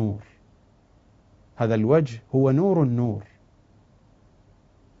نور النور. هذا الوجه هو نور النور.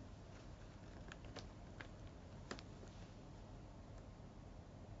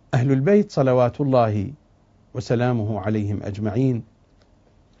 أهل البيت صلوات الله وسلامه عليهم أجمعين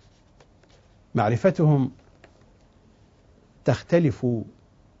معرفتهم تختلف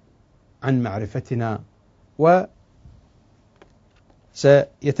عن معرفتنا،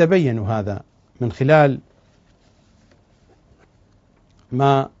 وسيتبين هذا من خلال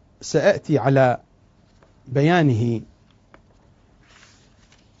ما سأتي على بيانه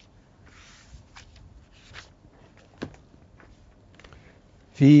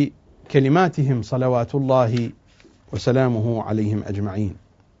في كلماتهم صلوات الله وسلامه عليهم أجمعين.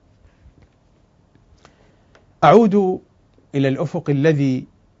 أعود إلى الأفق الذي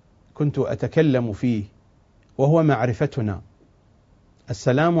كنت أتكلم فيه، وهو معرفتنا.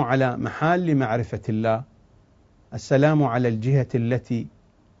 السلام على محال معرفة الله، السلام على الجهة التي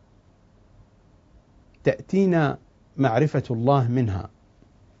تأتينا معرفة الله منها.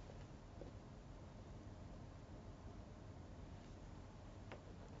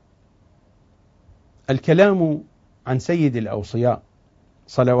 الكلام عن سيد الأوصياء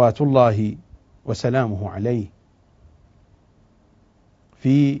صلوات الله وسلامه عليه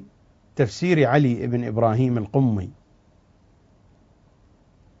في تفسير علي بن إبراهيم القمي: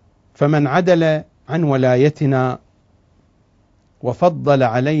 فمن عدل عن ولايتنا وفضل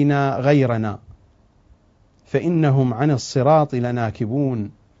علينا غيرنا فإنهم عن الصراط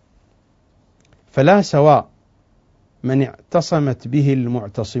لناكبون، فلا سواء من اعتصمت به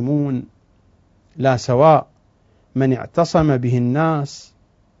المعتصمون، لا سواء من اعتصم به الناس،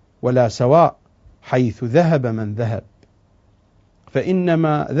 ولا سواء حيث ذهب من ذهب،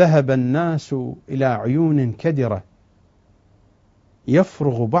 فإنما ذهب الناس إلى عيون كدرة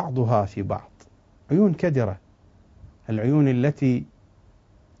يفرغ بعضها في بعض. عيون كدرة، العيون التي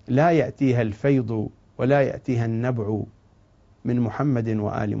لا يأتيها الفيض ولا يأتيها النبع من محمد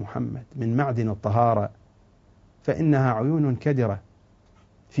وآل محمد، من معدن الطهارة، فإنها عيون كدرة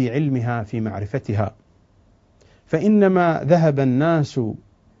في علمها، في معرفتها. فإنما ذهب الناس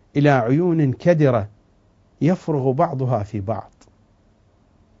إلى عيون كدرة يفرغ بعضها في بعض،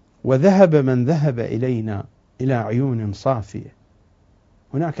 وذهب من ذهب إلينا إلى عيون صافية.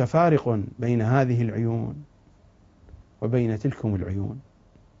 هناك فارق بين هذه العيون وبين تلكم العيون.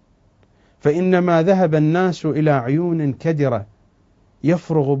 فإنما ذهب الناس إلى عيون كدرة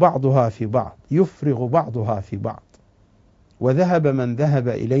يفرغ بعضها في بعض، يفرغ بعضها في بعض، وذهب من ذهب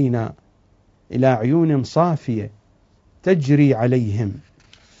إلينا إلى عيون صافية تجري عليهم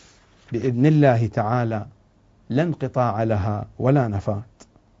بإذن الله تعالى لا انقطاع لها ولا نفات.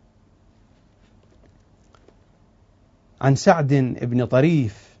 عن سعد بن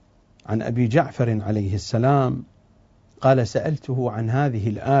طريف عن أبي جعفر عليه السلام قال: سألته عن هذه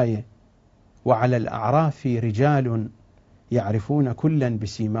الآية: وعلى الأعراف رجال يعرفون كلا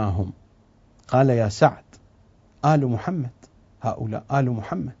بسيماهم. قال: يا سعد، آل محمد، هؤلاء آل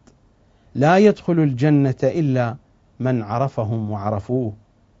محمد، لا يدخل الجنة إلا من عرفهم وعرفوه،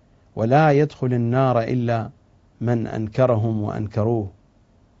 ولا يدخل النار إلا من أنكرهم وأنكروه.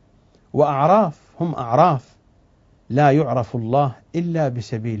 وأعراف هم أعراف لا يعرف الله إلا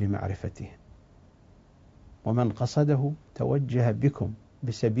بسبيل معرفتهم، ومن قصده توجه بكم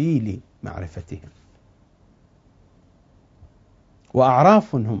بسبيل معرفتهم.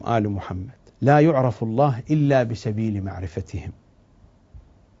 وأعراف هم آل محمد لا يعرف الله إلا بسبيل معرفتهم.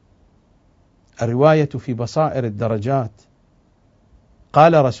 الرواية في بصائر الدرجات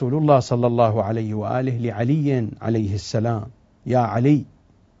قال رسول الله صلى الله عليه وآله لعلي عليه السلام: يا علي،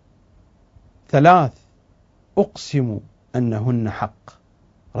 3 أقسم أنهن حق.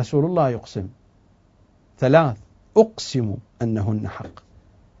 رسول الله يقسم 3 أقسم أنهن حق: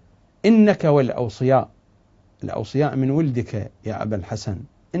 إنك والأوصياء، الأوصياء من ولدك يا أبا الحسن،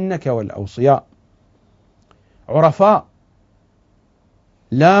 إنك والأوصياء عرفاء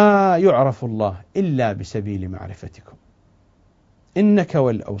لا يعرف الله إلا بسبيل معرفتكم. إنك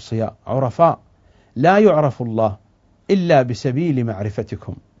والأوصياء عرفاء لا يعرف الله إلا بسبيل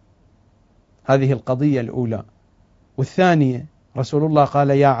معرفتكم. هذه القضية الأولى. والثانية رسول الله قال: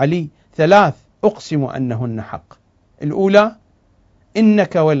 يا علي، 3 أقسم أنهن حق. الأولى: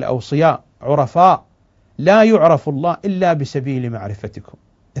 إنك والأوصياء عرفاء لا يعرف الله إلا بسبيل معرفتكم.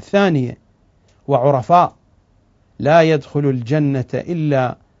 الثانية: وعرفاء لا يدخل الجنة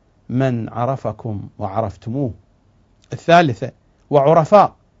إلا من عرفكم وعرفتموه. الثالثة: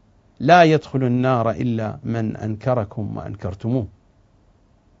 وعرفاء لا يدخل النار إلا من أنكركم وأنكرتموه.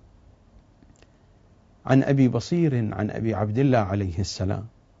 عن أبي بصير عن أبي عبد الله عليه السلام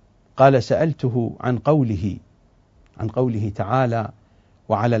قال: سألته عن قوله تعالى: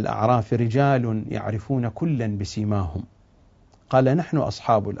 وعلى الأعراف رجال يعرفون كلا بسيماهم. قال: نحن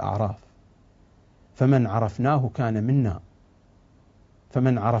أصحاب الأعراف، فمن عرفناه كان منا،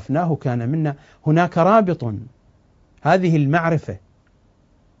 فمن عرفناه كان منا. هناك رابط، هذه المعرفة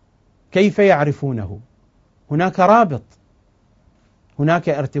كيف يعرفونه؟ هناك رابط، هناك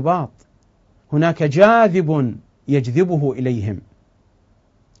ارتباط، هناك جاذب يجذبه إليهم،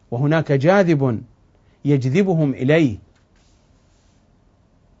 وهناك جاذب يجذبهم إليه.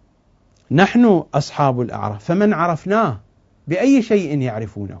 نحن أصحاب الأعراف، فمن عرفناه بأي شيء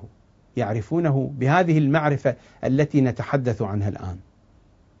يعرفونه؟ يعرفونه بهذه المعرفة التي نتحدث عنها الآن،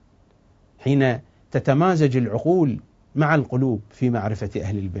 حين تتمازج العقول مع القلوب في معرفة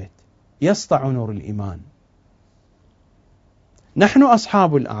أهل البيت يسطع نور الإيمان. نحن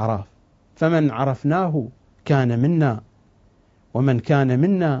أصحاب الأعراف، فمن عرفناه كان منا، ومن كان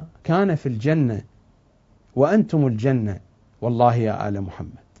منا كان في الجنة، وأنتم الجنة، والله يا آل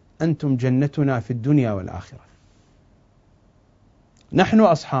محمد أنتم جنتنا في الدنيا والآخرة. نحن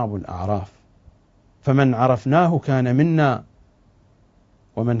أصحاب الأعراف، فمن عرفناه كان منا،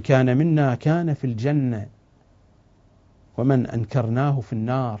 ومن كان منا كان في الجنة، ومن أنكرناه في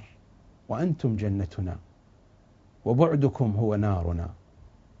النار، وأنتم جنتنا، وبعدكم هو نارنا.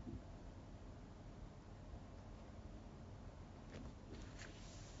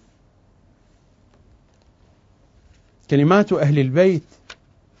 كلمات أهل البيت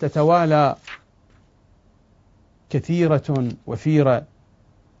تتوالى كثيرة وفيرة،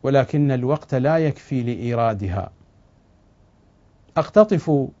 ولكن الوقت لا يكفي لإيرادها.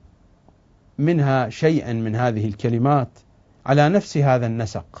 أقتطف منها شيئا من هذه الكلمات على نفس هذا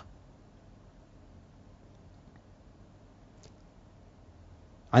النسق.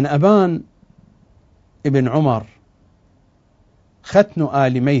 عن أبان ابن عمر ختن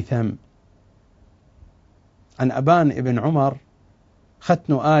آل ميثم. عن أبان ابن عمر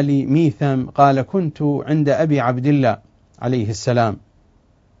ختن آل ميثم قال: كنت عند أبي عبد الله عليه السلام.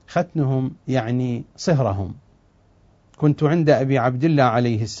 ختنهم يعني صهرهم. كنت عند أبي عبد الله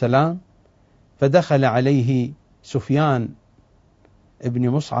عليه السلام، فدخل عليه سفيان ابن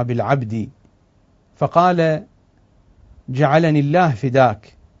مصعب العبدي فقال: جعلني الله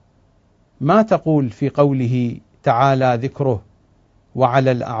فداك، ما تقول في قوله تعالى ذكره: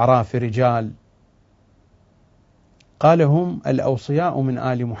 وعلى الأعراف رجال؟ قال: هم الأوصياء من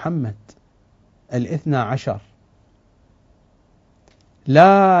آل محمد 12،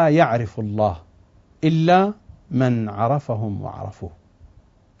 لا يعرف الله إلا من عرفهم وعرفوه.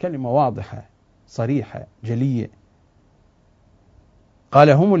 كلمة واضحة صريحة جلية. قال: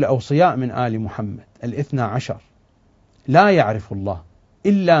 هم الأوصياء من آل محمد 12، لا يعرف الله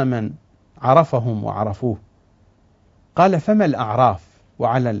إلا من عرفهم وعرفوه. قال: فما الأعراف؟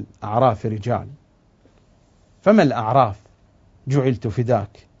 وعلى الأعراف رجال. فما الأعراف؟ جعلت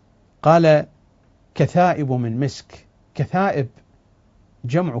فداك. قال: كثائب من مسك. كثائب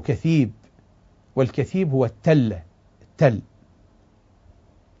جمع كثيب، والكثيب هو التل.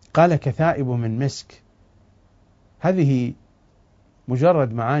 قال: كثائب من مسك، هذه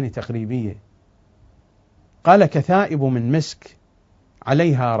مجرد معاني تقريبية. قال: كثائب من مسك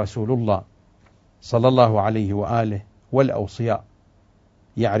عليها رسول الله صلى الله عليه وآله والأوصياء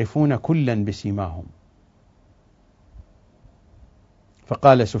يعرفون كلا بسيماهم.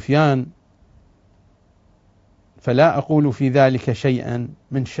 فقال سفيان: فلا أقول في ذلك شيئا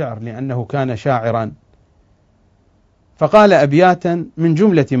من شعر، لأنه كان شاعرا. فقال أبياتا من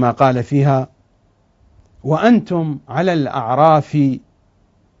جملة ما قال فيها: وأنتم على الأعراف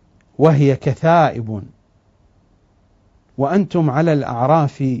وهي كثائب، وأنتم على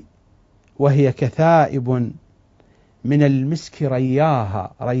الأعراف وهي كثائب من المسك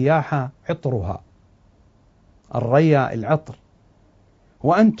رياها. رياها عطرها، الريا العطر.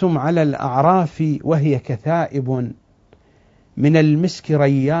 وأنتم على الأعراف وهي كثائب من المسك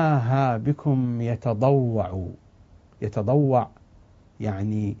رياها بكم يتضوع. يتضوع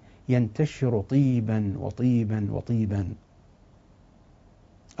يعني ينتشر طيبا وطيبا وطيبا.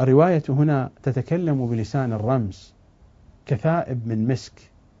 الرواية هنا تتكلم بلسان الرمز. كثائب من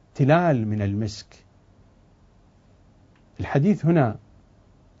مسك، تلال من المسك. الحديث هنا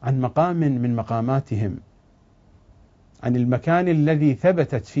عن مقام من مقاماتهم، عن المكان الذي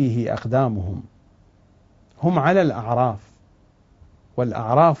ثبتت فيه أقدامهم. هم على الأعراف،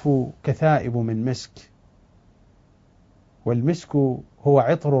 والأعراف كثائب من مسك، والمسك هو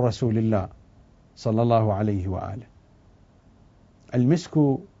عطر رسول الله صلى الله عليه وآله. المسك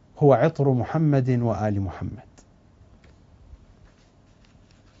هو عطر محمد وآل محمد.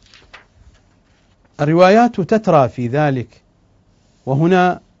 الروايات تترى في ذلك.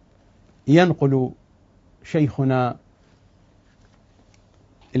 وهنا ينقل شيخنا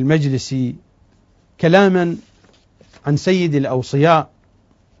المجلسي كلاما عن سيد الأوصياء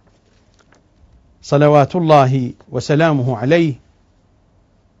صلوات الله وسلامه عليه،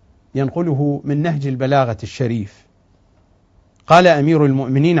 ينقله من نهج البلاغة الشريف. قال أمير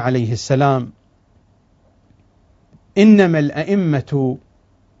المؤمنين عليه السلام: إنما الأئمة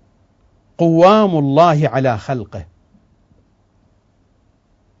قوام الله على خلقه.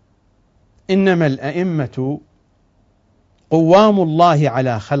 إنما الأئمة قوام الله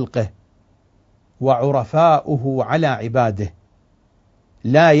على خلقه وعرفاؤه على عباده،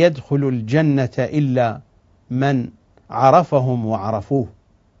 لا يدخل الجنة إلا من عرفهم وعرفوه،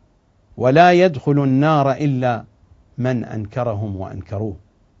 ولا يدخل النار إلا من أنكرهم وأنكروه.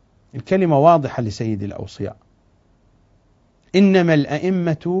 الكلمة واضحة لسيد الأوصياء. إنما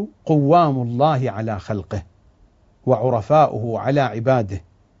الأئمة قوام الله على خلقه وعرفاؤه على عباده،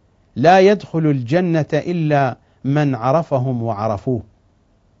 لا يدخل الجنة إلا من عرفهم وعرفوه،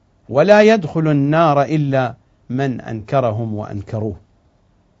 ولا يدخل النار إلا من أنكرهم وأنكروه.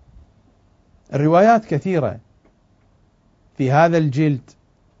 الروايات كثيرة في هذا الجلد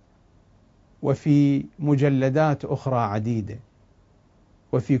وفي مجلدات أخرى عديدة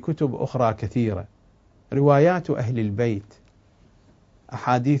وفي كتب أخرى كثيرة. روايات أهل البيت،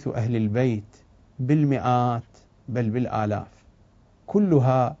 أحاديث أهل البيت بالمئات بل بالآلاف،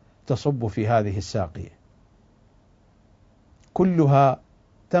 كلها تصب في هذه الساقية، كلها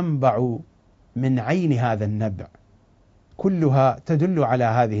تنبع من عين هذا النبع، كلها تدل على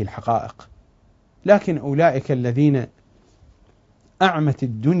هذه الحقائق. لكن أولئك الذين أعمت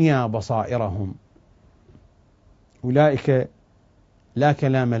الدنيا بصائرهم، أولئك لا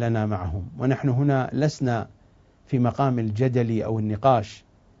كلام لنا معهم. ونحن هنا لسنا في مقام الجدل أو النقاش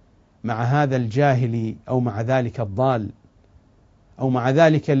مع هذا الجاهل أو مع ذلك الضال أو مع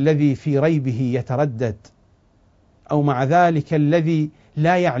ذلك الذي في ريبه يتردد أو مع ذلك الذي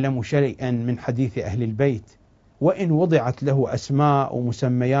لا يعلم شيئا من حديث أهل البيت، وإن وضعت له أسماء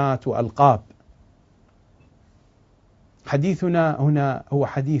ومسميات وألقاب. حديثنا هنا هو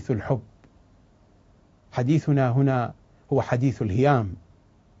حديث الحب، حديثنا هنا هو حديث الهيام،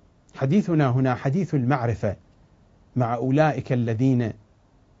 حديثنا هنا حديث المعرفة مع أولئك الذين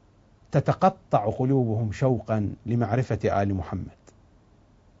تتقطع قلوبهم شوقا لمعرفة آل محمد.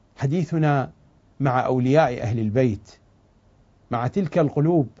 حديثنا مع أولياء أهل البيت، مع تلك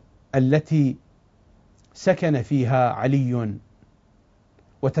القلوب التي سكن فيها علي،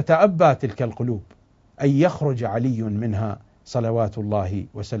 وتتأبى تلك القلوب أن يخرج علي منها صلوات الله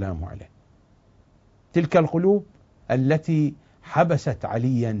وسلامه عليه. تلك القلوب التي حبست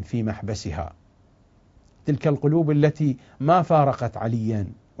عليا في محبسها، تلك القلوب التي ما فارقت عليا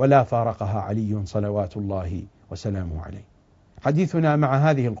ولا فارقها علي صلوات الله وسلامه عليه. حديثنا مع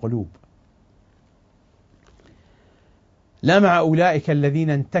هذه القلوب، لا مع أولئك الذين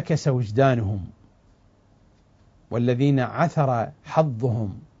انتكس وجدانهم والذين عثر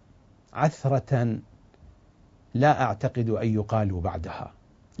حظهم عثرة لا أعتقد أن يقال بعدها،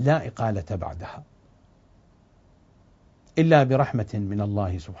 لا إقالة بعدها إلا برحمة من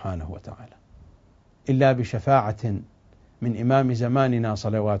الله سبحانه وتعالى، إلا بشفاعة من إمام زماننا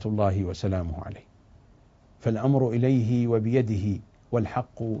صلوات الله وسلامه عليه. فالأمر إليه وبيده،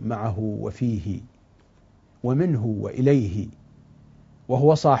 والحق معه وفيه ومنه وإليه،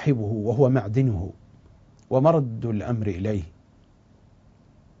 وهو صاحبه وهو معدنه ومرد الأمر إليه.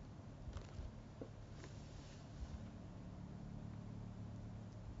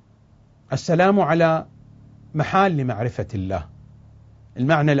 السلام على محال معرفة الله.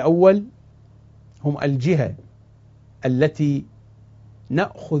 المعنى الأول هم الجهة التي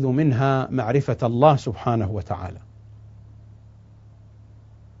نأخذ منها معرفة الله سبحانه وتعالى.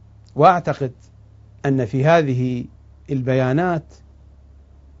 وأعتقد أن في هذه البيانات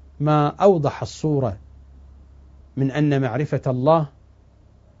ما أوضح الصورة من أن معرفة الله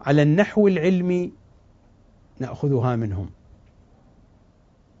على النحو العلمي نأخذها منهم،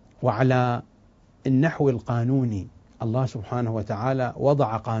 وعلى النحو القانوني الله سبحانه وتعالى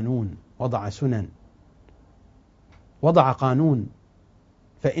وضع قانون، وضع سنن، وضع قانون،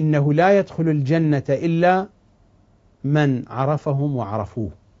 فإنه لا يدخل الجنة إلا من عرفهم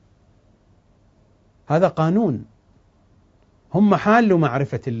وعرفوه. هذا قانون، هم محال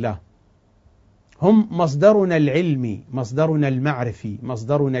معرفة الله، هم مصدرنا العلمي، مصدرنا المعرفي،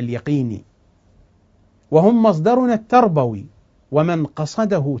 مصدرنا اليقيني، وهم مصدرنا التربوي، ومن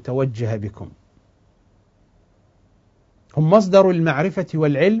قصده توجه بكم. هم مصدر المعرفة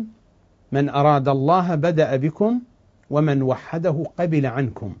والعلم، من أراد الله بدأ بكم، ومن وحده قبل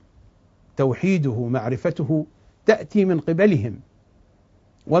عنكم. توحيده معرفته تأتي من قبلهم،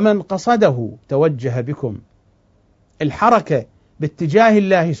 ومن قصده توجه بكم. الحركة باتجاه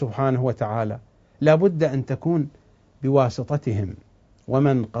الله سبحانه وتعالى لا بد أن تكون بواسطتهم،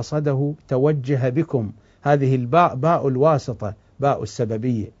 ومن قصده توجه بكم. هذه الباء باء الواسطة، باء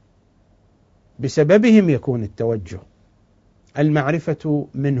السببية، بسببهم يكون التوجه. المعرفة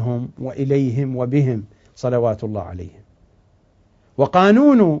منهم وإليهم وبهم صلوات الله عليهم.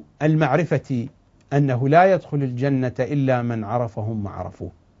 وقانون المعرفة أنه لا يدخل الجنة إلا من عرفهم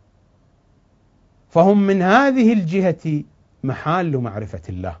وعرفوه، فهم من هذه الجهة محال معرفة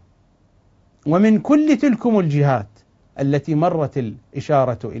الله. ومن كل تلكم الجهات التي مرت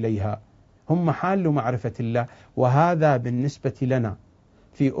الإشارة إليها هم محال معرفة الله، وهذا بالنسبة لنا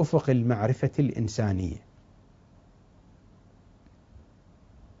في أفق المعرفة الإنسانية.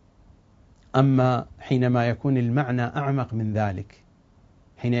 أما حينما يكون المعنى أعمق من ذلك،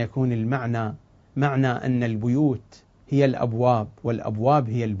 حين يكون المعنى معنى أن البيوت هي الأبواب والأبواب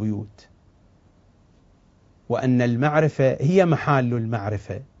هي البيوت، وأن المعرفة هي محال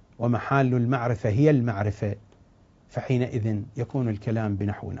المعرفة ومحال المعرفة هي المعرفة، فحينئذ يكون الكلام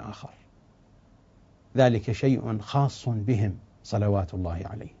بنحو آخر. ذلك شيء خاص بهم صلوات الله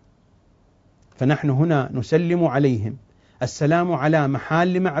عليه. فنحن هنا نسلم عليهم السلام على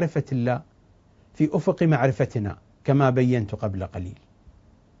محال معرفة الله في أفق معرفتنا كما بينت قبل قليل،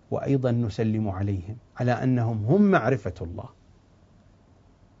 وأيضا نسلم عليهم على أنهم هم معرفة الله،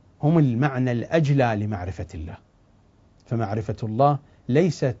 هم المعنى الأجلى لمعرفة الله. فمعرفة الله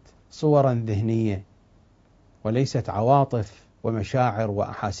ليست صورا ذهنية، وليست عواطف ومشاعر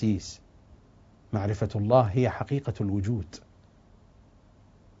وأحاسيس. معرفة الله هي حقيقة الوجود،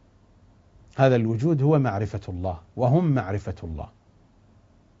 هذا الوجود هو معرفة الله، وهم معرفة الله.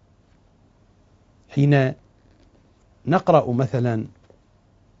 حين نقرأ مثلا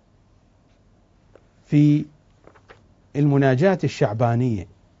في المناجاة الشعبانية،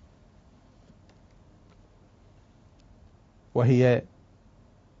 وهي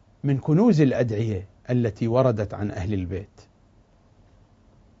من كنوز الأدعية التي وردت عن أهل البيت،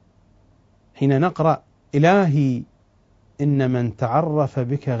 حين نقرأ: إلهي إن من تعرف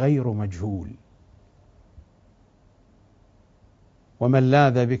بك غير مجهول، ومن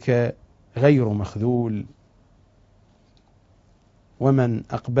لاذ بك غير مخذول، ومن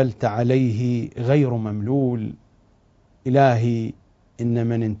أقبلت عليه غير مملول. إلهي إن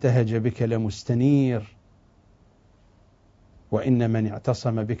من انتهج بك لمستنير، وإن من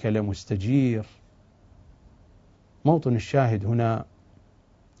اعتصم بك لمستجير. موطن الشاهد هنا: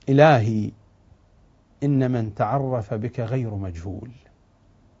 إلهي إن من تعرف بك غير مجهول.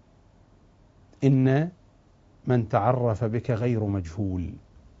 إن من تعرف بك غير مجهول.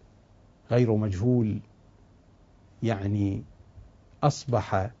 غير مجهول يعني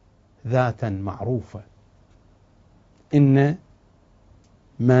أصبح ذاتا معروفة. إن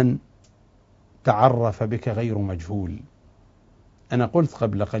من تعرف بك غير مجهول. أنا قلت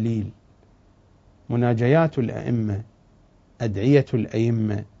قبل قليل مناجيات الأئمة، أدعية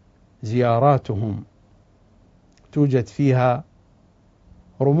الأئمة، زياراتهم توجد فيها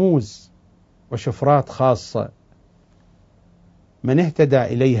رموز وشفرات خاصة، من اهتدى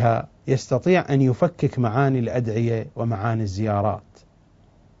إليها يستطيع أن يفكك معاني الأدعية ومعاني الزيارات.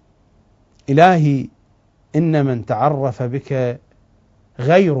 إلهي إن من تعرف بك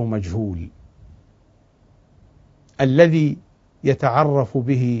غير مجهول، الذي يتعرف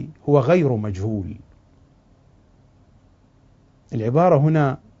به هو غير مجهول. العبارة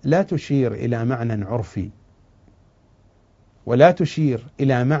هنا لا تشير إلى معنى عرفي، ولا تشير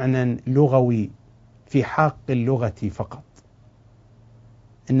إلى معنى لغوي في حاق اللغة فقط.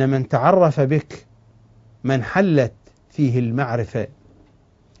 إن من تعرف بك من حلت فيه المعرفة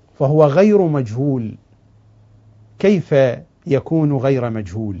فهو غير مجهول. كيف يكون غير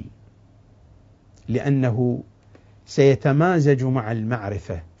مجهول؟ لأنه سيتمازج مع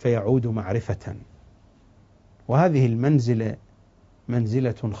المعرفة فيعود معرفة، وهذه المنزلة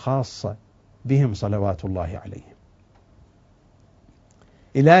منزلة خاصة بهم صلوات الله عليهم.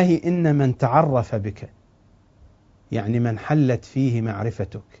 إلهي إن من تعرف بك يعني من حلت فيه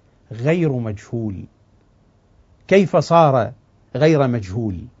معرفتك غير مجهول. كيف صار غير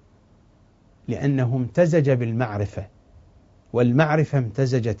مجهول؟ لأنه امتزج بالمعرفة، والمعرفة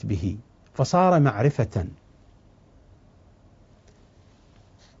امتزجت به فصار معرفة.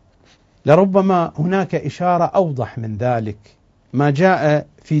 لربما هناك إشارة أوضح من ذلك، ما جاء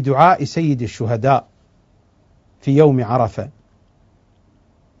في دعاء سيد الشهداء في يوم عرفة.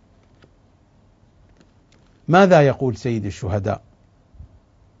 ماذا يقول سيد الشهداء؟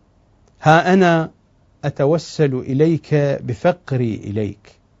 ها أنا أتوسل إليك بفقري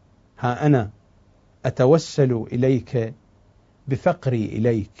إليك. ها أنا أتوسل إليك بفقري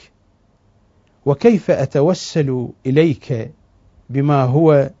إليك. وكيف أتوسل إليك بما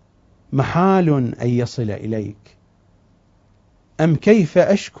هو محال أن يصل إليك؟ أم كيف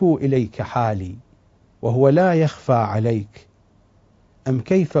أشكو إليك حالي وهو لا يخفى عليك؟ أم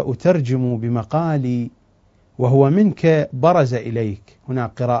كيف أترجم بمقالي وهو منك برز إليك؟ هنا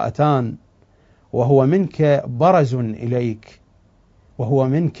قراءتان، وهو منك برز إليك، وهو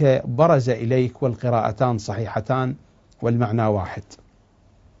منك برز إليك، والقراءتان صحيحتان والمعنى واحد.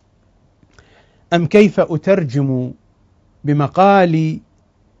 أم كيف أترجم بمقالي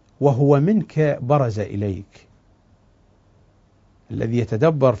وهو منك برز إليك؟ الذي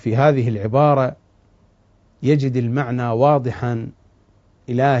يتدبر في هذه العبارة يجد المعنى واضحا.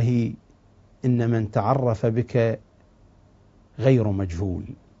 إلهي إن من تعرف بك غير مجهول.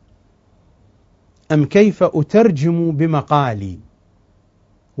 أم كيف أترجم بمقالي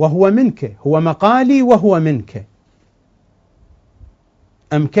وهو منك، هو مقالي وهو منك.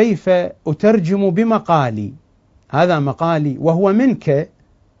 أم كيف أترجم بمقالي، هذا مقالي وهو منك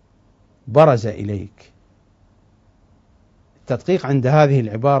برز إليك. التدقيق عند هذه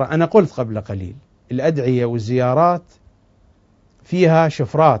العبارة، أنا قلت قبل قليل الأدعية والزيارات فيها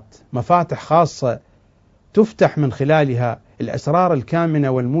شفرات، مفاتح خاصة تفتح من خلالها الأسرار الكامنة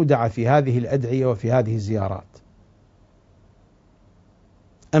والمودعة في هذه الأدعية وفي هذه الزيارات.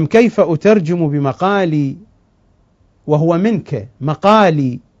 أم كيف أترجم بمقالي وهو منك،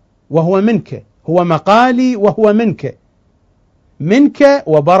 مقالي وهو منك، هو مقالي وهو منك، منك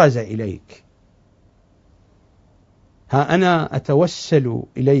وبرز إليك. ها أنا أتوسل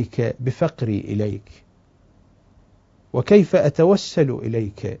إليك بفقري إليك. وكيف أتوسل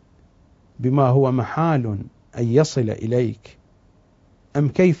إليك بما هو محال أن يصل إليك؟ أم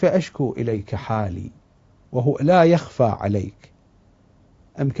كيف أشكو إليك حالي وهو لا يخفى عليك؟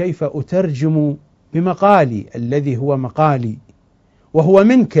 أم كيف أترجم بمقالي الذي هو مقالي وهو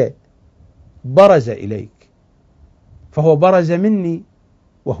منك برز إليك، فهو برز مني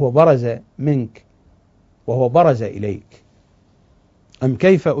وهو برز منك وهو برز إليك. أم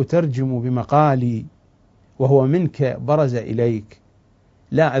كيف أترجم بمقالي وهو منك برز إليك.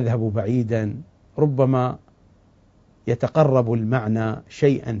 لا أذهب بعيدا، ربما يتقرب المعنى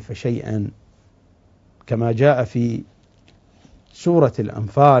شيئا فشيئا كما جاء في سورة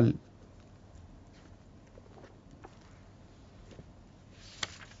الأنفال: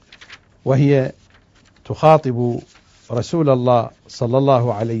 وهي تخاطب رسول الله صلى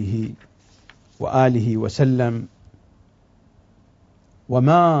الله عليه وآله وسلم: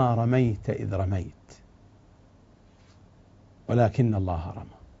 وما رميت إذ رميت ولكن الله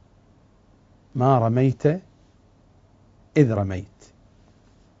رمى. ما رميت إذ رميت.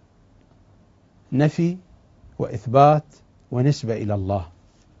 نفي وإثبات ونسبة إلى الله.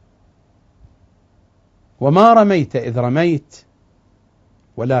 وما رميت إذ رميت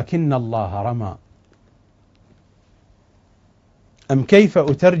ولكن الله رمى. أم كيف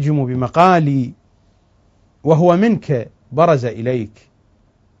أترجم بمقالي وهو منك برز إليك.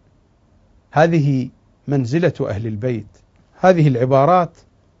 هذه منزلة أهل البيت. هذه العبارات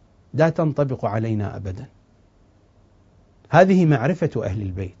لا تنطبق علينا أبدا. هذه معرفة أهل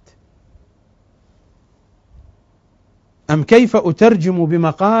البيت. أم كيف أترجم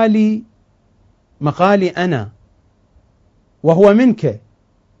بمقالي، مقالي أنا، وهو منك،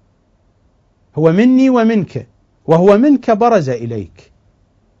 هو مني ومنك، وهو منك برز إليك.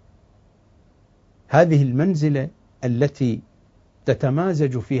 هذه المنزلة التي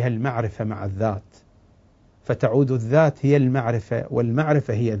تتمازج فيها المعرفة مع الذات، فتعود الذات هي المعرفة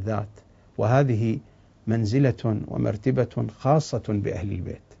والمعرفة هي الذات، وهذه منزلة ومرتبة خاصة بأهل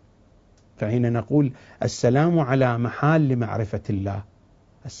البيت. فحين نقول السلام على محال معرفة الله،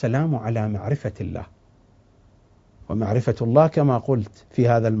 السلام على معرفة الله. ومعرفة الله كما قلت في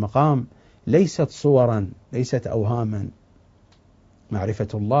هذا المقام ليست صورا، ليست أوهاما. معرفة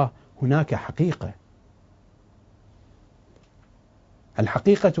الله هناك حقيقة.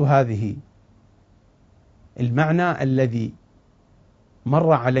 الحقيقة هذه المعنى الذي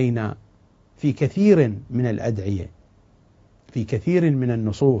مر علينا في كثير من الأدعية، في كثير من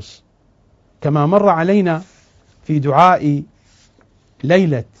النصوص، كما مر علينا في دعاء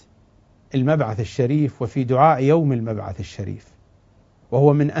ليلة المبعث الشريف وفي دعاء يوم المبعث الشريف،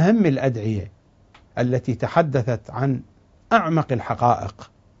 وهو من أهم الأدعية التي تحدثت عن أعمق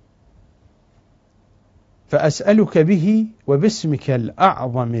الحقائق. فأسألك به وباسمك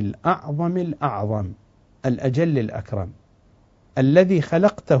الأعظم الأعظم الأعظم الأجل الأكرم الذي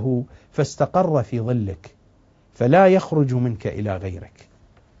خلقته فاستقر في ظلك فلا يخرج منك إلى غيرك.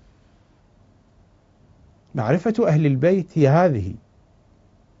 معرفة أهل البيت هي هذه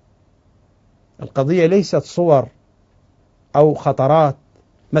القضية، ليست صور أو خطرات.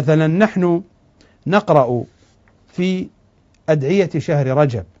 مثلا نحن نقرأ في أدعية شهر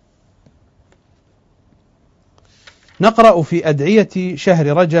رجب، نقرأ في أدعية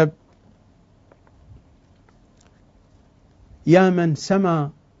شهر رجب: يا من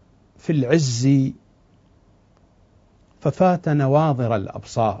سما في العز ففات نواظر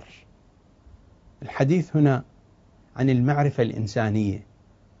الأبصار. الحديث هنا عن المعرفة الإنسانية،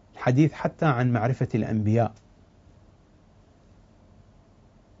 الحديث حتى عن معرفة الأنبياء.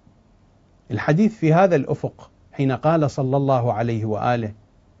 الحديث في هذا الأفق حين قال صلى الله عليه وآله: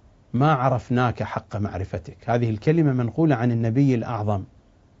 ما عرفناك حق معرفتك. هذه الكلمة منقولة عن النبي الأعظم: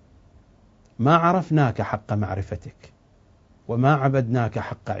 ما عرفناك حق معرفتك وما عبدناك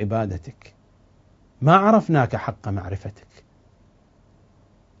حق عبادتك، ما عرفناك حق معرفتك.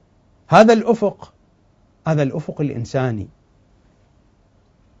 هذا الأفق، هذا الأفق الإنساني،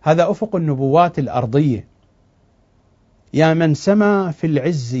 هذا أفق النبوات الأرضية. يا من سما في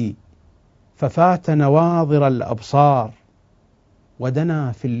العز ففات نواظر الأبصار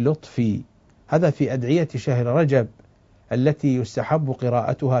ودنا في اللطف. هذا في أدعية شهر رجب التي يستحب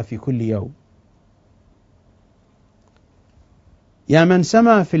قراءتها في كل يوم. يا من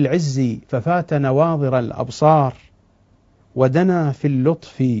سما في العز ففات نواظر الأبصار ودنا في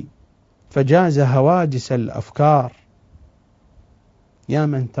اللطف فجاز هواجس الأفكار. يا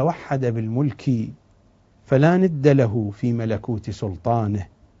من توحد بالملك فلا ند له في ملكوت سلطانه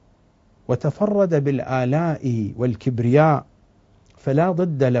وتفرد بالآلاء والكبرياء فلا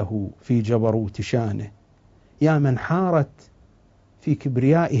ضد له في جبروت شانه. يا من حارت في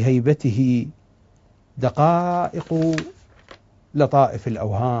كبرياء هيبته دقائق لطائف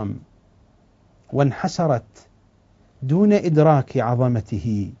الأوهام وانحسرت دون إدراك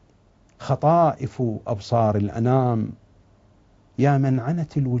عظمته خطائف أبصار الأنام. يا من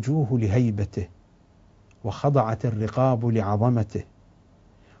عنت الوجوه لهيبته وخضعت الرقاب لعظمته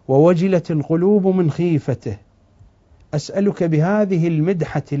ووجلت القلوب من خيفته. أسألك بهذه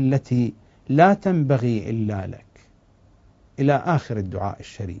المدحة التي لا تنبغي إلا لك، إلى آخر الدعاء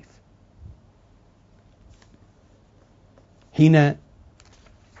الشريف. حين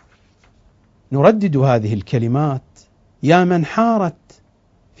نردد هذه الكلمات: يا من حارت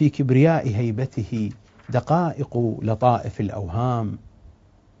في كبرياء هيبته دقائق لطائف الأوهام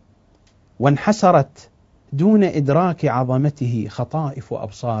وانحسرت دون إدراك عظمته خطائف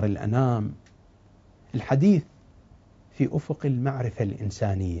أبصار الأنام. الحديث في أفق المعرفة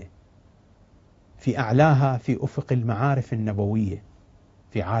الإنسانية، في أعلاها في أفق المعارف النبوية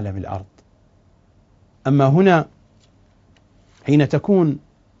في عالم الأرض. أما هنا حين تكون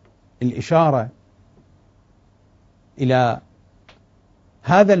الإشارة إلى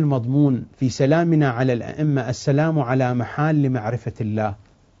هذا المضمون في سلامنا على الأئمة: السلام على محال معرفة الله،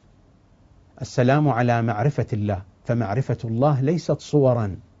 السلام على معرفة الله. فمعرفة الله ليست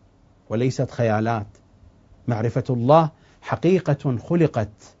صورا وليست خيالات، معرفة الله حقيقة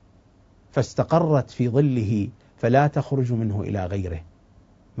خلقت فاستقرت في ظله فلا تخرج منه إلى غيره.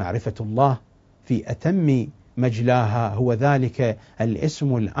 معرفة الله في أتم مجلاها هو ذلك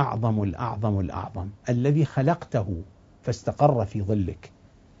الاسم الأعظم الأعظم الأعظم الذي خلقته فاستقر في ظلك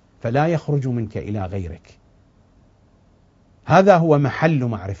فلا يخرج منك إلى غيرك. هذا هو محل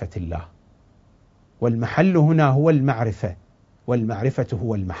معرفة الله، والمحل هنا هو المعرفة، والمعرفة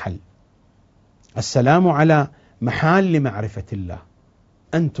هو المحل. السلام على محال معرفة الله،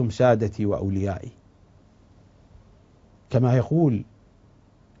 أنتم سادتي وأوليائي، كما يقول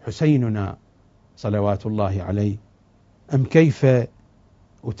حسيننا صلوات الله عليه: أم كيف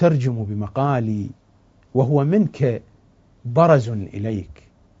أترجم بمقالي وهو منك برز إليك،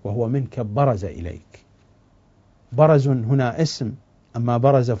 وهو منك برز إليك. برز هنا اسم، أما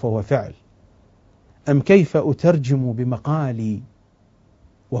برز فهو فعل. أم كيف أترجم بمقالي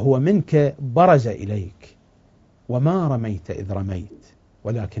وهو منك برز إليك، وما رميت إذ رميت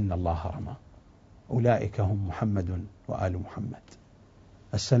ولكن الله رمى. أولئك هم محمد وآل محمد.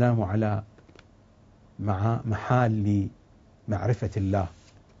 السلام على محال معرفة الله،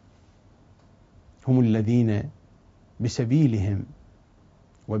 هم الذين بسبيلهم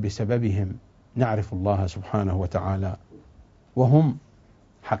وبسببهم نعرف الله سبحانه وتعالى، وهم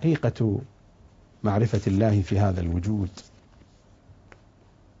حقيقة معرفة الله في هذا الوجود.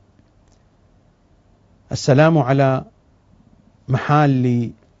 السلام على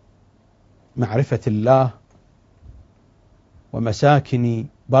محال معرفة الله ومساكن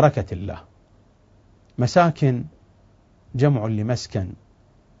بركة الله. مساكن جمع لمسكن،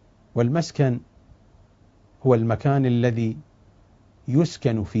 والمسكن هو المكان الذي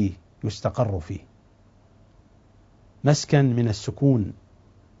يسكن فيه، يستقر فيه. مسكن من السكون،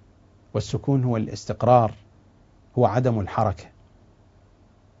 والسكون هو الاستقرار، هو عدم الحركة.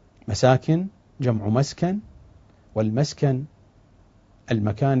 مساكن جمع مسكن، والمسكن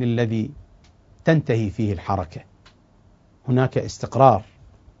المكان الذي تنتهي فيه الحركة، هناك استقرار.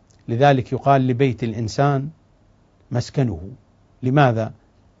 لذلك يقال لبيت الإنسان مسكنه. لماذا؟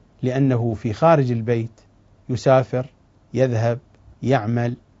 لأنه في خارج البيت يسافر، يذهب،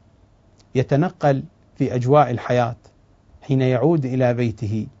 يعمل، يتنقل في أجواء الحياة. حين يعود إلى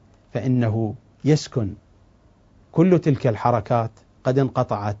بيته فإنه يسكن. كل تلك الحركات قد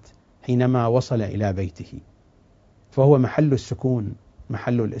انقطعت حينما وصل إلى بيته، فهو محل السكون،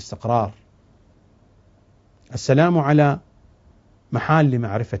 محل الاستقرار. السلام على محال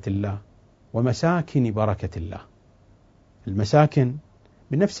معرفة الله ومساكن بركة الله. المساكن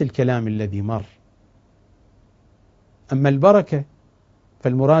بنفس الكلام الذي مر. أما البركة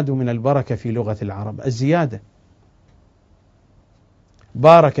فالمراد من البركة في لغة العرب الزيادة.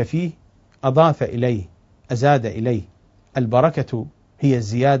 بارك فيه، أضاف إليه، أزاد إليه. البركة هي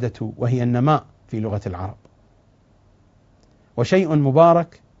الزيادة وهي النماء في لغة العرب. وشيء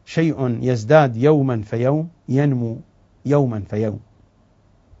مبارك شيء يزداد يوما فيوم، ينمو يوما فيوم.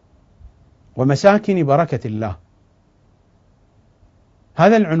 ومساكن بركة الله،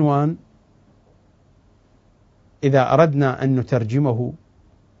 هذا العنوان إذا أردنا أن نترجمه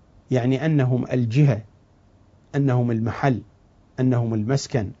يعني أنهم الجهة، أنهم المحل، أنهم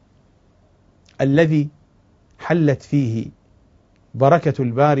المسكن الذي حلت فيه بركة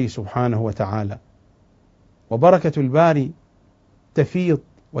الباري سبحانه وتعالى. وبركة الباري تفيض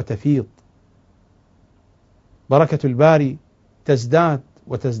وتفيض، بركة الباري تزداد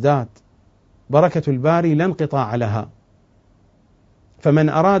وتزداد، بركة الباري لا انقطاع لها. فمن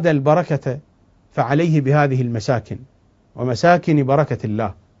أراد البركة فعليه بهذه المساكن، ومساكن بركة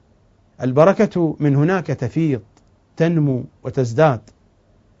الله. البركة من هناك تفيض، تنمو وتزداد،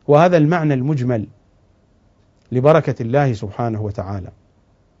 وهذا المعنى المجمل لبركة الله سبحانه وتعالى.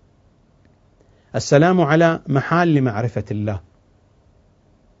 السلام على محال معرفة الله،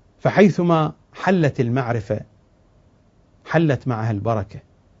 فحيثما حلت المعرفة حلت معها البركة،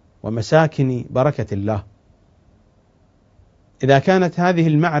 ومساكن بركة الله. إذا كانت هذه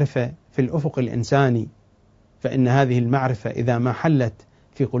المعرفة في الأفق الإنساني فإن هذه المعرفة إذا ما حلت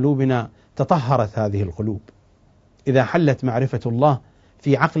في قلوبنا تطهرت هذه القلوب. إذا حلت معرفة الله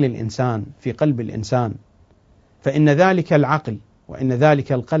في عقل الإنسان، في قلب الإنسان، فإن ذلك العقل وإن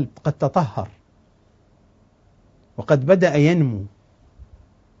ذلك القلب قد تطهر وقد بدأ ينمو،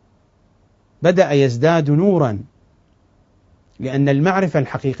 بدأ يزداد نورا، لأن المعرفة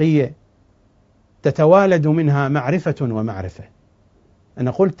الحقيقية تتوالد منها معرفة ومعرفة.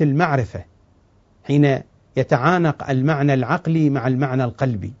 أنا قلت المعرفة حين يتعانق المعنى العقلي مع المعنى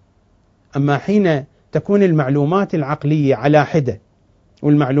القلبي. أما حين تكون المعلومات العقلية على حدة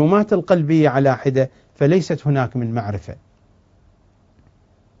والمعلومات القلبية على حدة فليست هناك من معرفة.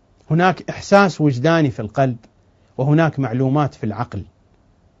 هناك إحساس وجداني في القلب وهناك معلومات في العقل.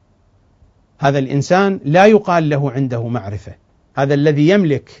 هذا الإنسان لا يقال له عنده معرفة. هذا الذي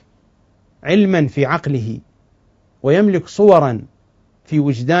يملك علما في عقله ويملك صورا في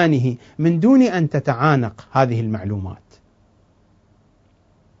وجدانه من دون أن تتعانق هذه المعلومات.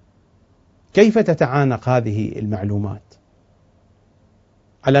 كيف تتعانق هذه المعلومات؟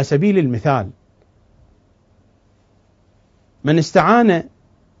 على سبيل المثال، من استعان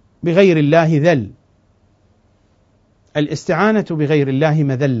بغير الله ذل. الاستعانة بغير الله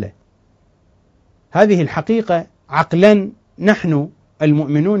مذلة. هذه الحقيقة عقلا نحن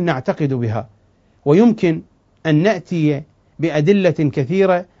المؤمنون نعتقد بها، ويمكن أن نأتي بأدلة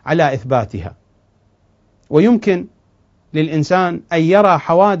كثيرة على إثباتها. ويمكن للإنسان أن يرى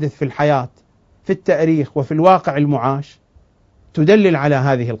حوادث في الحياة في التاريخ وفي الواقع المعاش تدلل على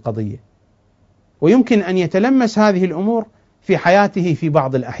هذه القضية، ويمكن أن يتلمس هذه الأمور في حياته في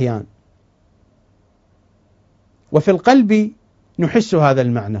بعض الأحيان. وفي القلب نحس هذا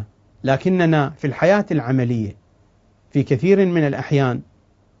المعنى، لكننا في الحياة العملية في كثير من الأحيان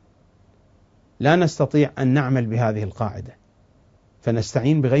لا نستطيع أن نعمل بهذه القاعدة،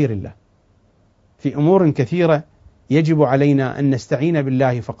 فنستعين بغير الله. في أمور كثيرة يجب علينا أن نستعين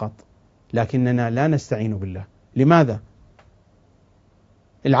بالله فقط، لكننا لا نستعين بالله. لماذا؟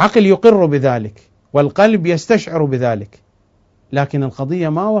 العقل يقر بذلك والقلب يستشعر بذلك، لكن القضية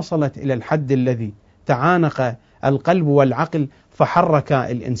ما وصلت إلى الحد الذي تعانق القلب والعقل فحرك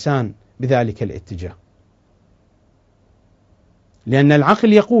الإنسان بذلك الاتجاه. لأن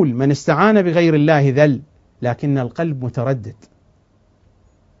العقل يقول من استعان بغير الله ذل، لكن القلب متردد.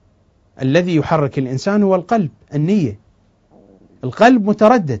 الذي يحرك الإنسان هو القلب، النية. القلب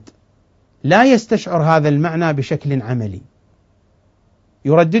متردد، لا يستشعر هذا المعنى بشكل عملي،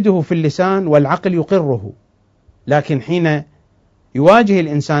 يردده في اللسان والعقل يقره، لكن حين يواجه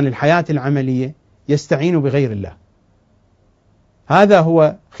الإنسان الحياة العملية يستعين بغير الله. هذا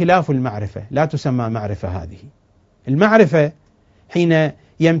هو خلاف المعرفة، لا تسمى معرفة هذه. المعرفة حين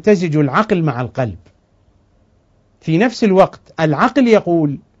يمتزج العقل مع القلب. في نفس الوقت العقل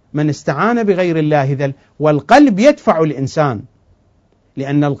يقول من استعان بغير الله ذل، والقلب يدفع الإنسان،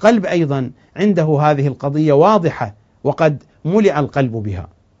 لأن القلب أيضا عنده هذه القضية واضحة وقد ملئ القلب بها.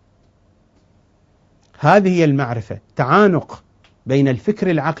 هذه هي المعرفة، تعانق بين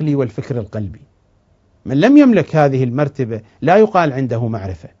الفكر العقلي والفكر القلبي. من لم يملك هذه المرتبة لا يقال عنده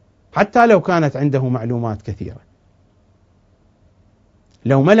معرفة، حتى لو كانت عنده معلومات كثيرة.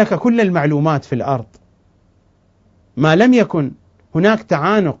 لو ملك كل المعلومات في الأرض، ما لم يكن هناك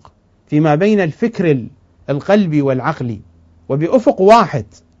تعانق فيما بين الفكر القلبي والعقلي وبأفق واحد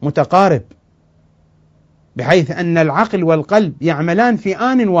متقارب، بحيث أن العقل والقلب يعملان في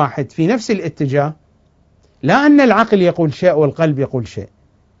آن واحد في نفس الاتجاه، لا أن العقل يقول شيء والقلب يقول شيء.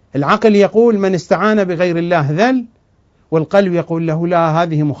 العقل يقول من استعان بغير الله ذل، والقلب يقول له لا،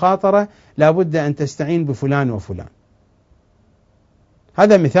 هذه مخاطرة، لا بد أن تستعين بفلان وفلان.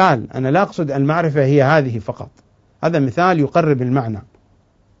 هذا مثال، أنا لا أقصد المعرفة هي هذه فقط، هذا مثال يقرب المعنى.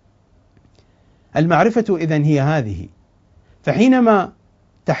 المعرفة إذن هي هذه. فحينما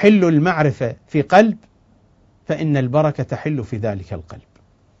تحل المعرفة في قلب فإن البركة تحل في ذلك القلب.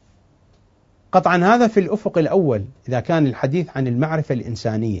 قطعا هذا في الأفق الأول إذا كان الحديث عن المعرفة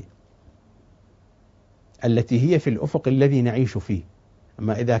الإنسانية التي هي في الأفق الذي نعيش فيه.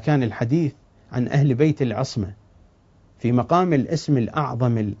 أما إذا كان الحديث عن أهل بيت العصمة في مقام الاسم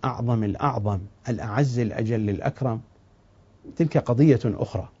الأعظم الأعظم الأعظم الأعز الأجل الأكرم، تلك قضية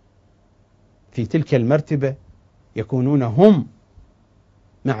أخرى. في تلك المرتبة يكونون هم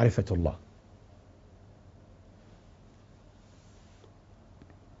معرفة الله.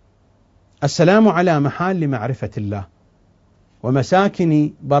 السلام على محال معرفة الله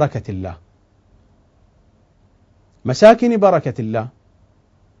ومساكن بركة الله. مساكن بركة الله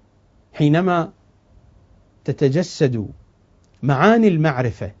حينما تتجسد معاني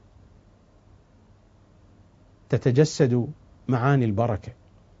المعرفة تتجسد معاني البركة،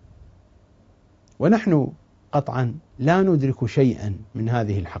 ونحن قطعا لا ندرك شيئا من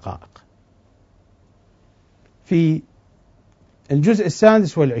هذه الحقائق. في الجزء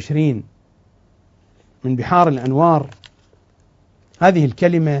 26 من بحار الأنوار هذه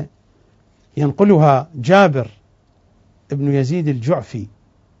الكلمة ينقلها جابر ابن يزيد الجعفي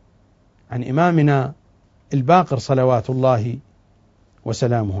عن إمامنا الباقر صلوات الله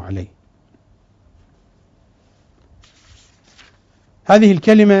وسلامه عليه. هذه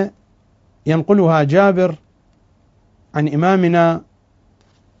الكلمة ينقلها جابر عن إمامنا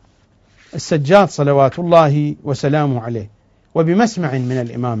السجاد صلوات الله وسلامه عليه، وبمسمع من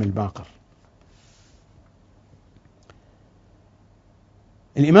الإمام الباقر.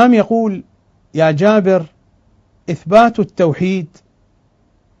 الإمام يقول: يا جابر، إثبات التوحيد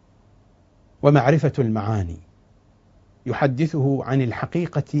ومعرفة المعاني، يحدثه عن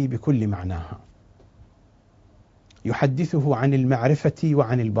الحقيقة بكل معناها، يحدثه عن المعرفة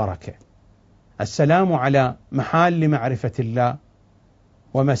وعن البركة، السلام على محال معرفة الله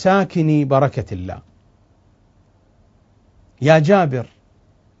ومساكن بركة الله. يا جابر،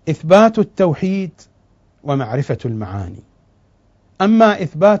 إثبات التوحيد ومعرفة المعاني. أما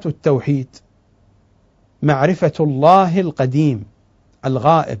إثبات التوحيد معرفة الله القديم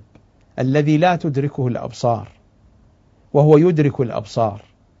الغائب الذي لا تدركه الأبصار، وهو يدرك الأبصار،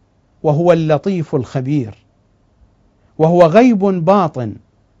 وهو اللطيف الخبير، وهو غيب باطن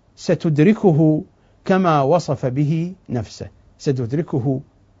ستدركه كما وصف به نفسه، ستدركه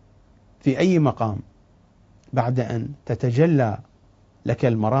في أي مقام بعد أن تتجلى لك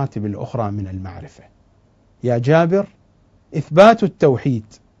المراتب الأخرى من المعرفة. يا جابر، إثبات التوحيد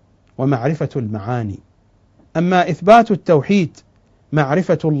ومعرفة المعاني. أما إثبات التوحيد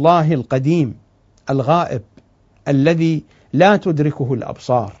معرفة الله القديم الغائب الذي لا تدركه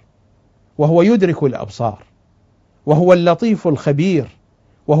الأبصار، وهو يدرك الأبصار، وهو اللطيف الخبير،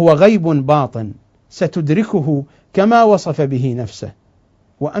 وهو غيب باطن ستدركه كما وصف به نفسه.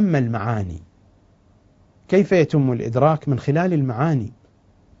 وأما المعاني، كيف يتم الإدراك؟ من خلال المعاني.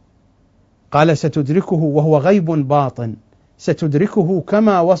 قال: ستدركه وهو غيب باطن ستدركه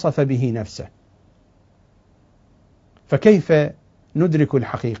كما وصف به نفسه. فكيف ندرك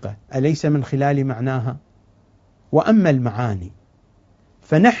الحقيقة؟ أليس من خلال معناها؟ وأما المعاني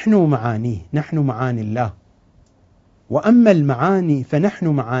فنحن معانيه، نحن معاني الله. وأما المعاني فنحن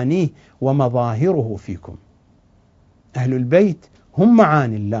معانيه ومظاهره فيكم. أهل البيت هم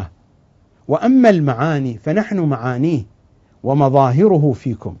معاني الله، وأما المعاني فنحن معانيه ومظاهره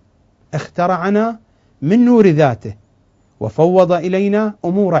فيكم. اخترعنا من نور ذاته وفوض إلينا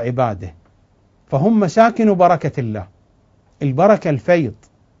أمور عباده، فهم مساكن بركة الله. البركة الفيض،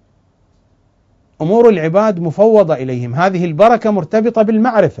 أمور العباد مفوضة إليهم، هذه البركة مرتبطة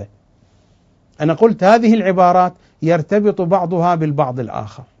بالمعرفة. أنا قلت هذه العبارات يرتبط بعضها بالبعض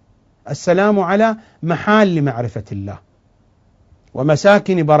الآخر. السلام على محال معرفة الله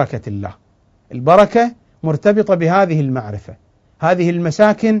ومساكن بركة الله. البركة مرتبطة بهذه المعرفة، هذه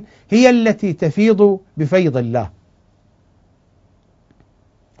المساكن هي التي تفيض بفيض الله.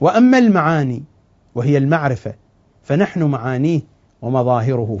 وأما المعاني وهي المعرفة فنحن معانيه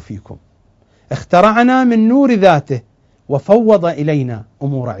ومظاهره فيكم. اخترعنا من نور ذاته وفوض إلينا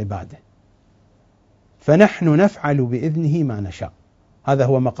أمور عباده، فنحن نفعل بإذنه ما نشاء. هذا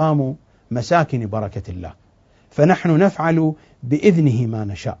هو مقام مساكن بركة الله، فنحن نفعل بإذنه ما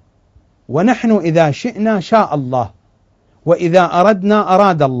نشاء. ونحن إذا شئنا شاء الله، وإذا أردنا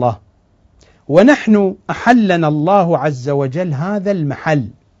أراد الله. ونحن أحلنا الله عز وجل هذا المحل،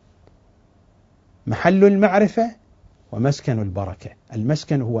 محل المعرفة ومسكن البركة.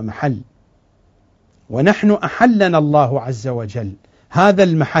 المسكن هو محل، ونحن أحلنا الله عز وجل هذا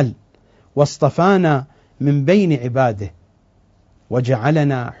المحل واصطفانا من بين عباده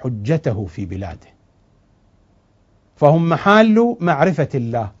وجعلنا حجته في بلاده. فهم محال معرفة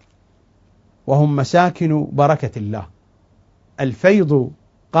الله وهم مساكن بركة الله. الفيض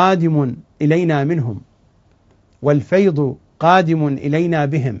قادم إلينا منهم، والفيض قادم إلينا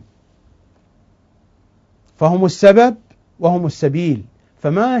بهم، فهم السبب وهم السبيل.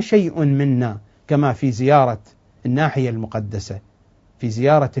 فما شيء منا كما في زيارة الناحية المقدسة، في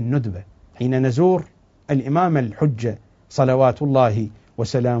زيارة الندبة حين نزور الإمام الحجة صلوات الله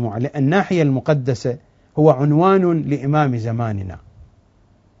وسلامه عليه. الناحية المقدسة هو عنوان لإمام زماننا.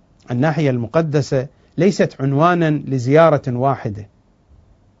 الناحية المقدسة ليست عنوانا لزيارة واحدة،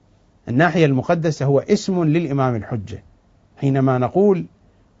 الناحية المقدسة هو اسم للإمام الحجة. حينما نقول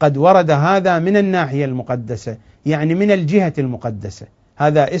قد ورد هذا من الناحية المقدسة، يعني من الجهة المقدسة،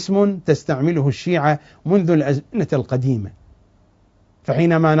 هذا اسم تستعمله الشيعة منذ الأزمنة القديمة.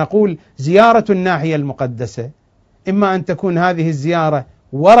 فحينما نقول زيارة الناحية المقدسة، إما أن تكون هذه الزيارة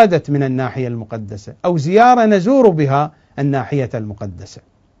وردت من الناحية المقدسة، أو زيارة نزور بها الناحية المقدسة.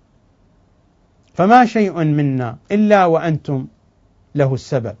 فما شيء منا إلا وأنتم له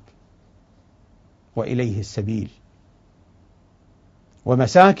السبب وإليه السبيل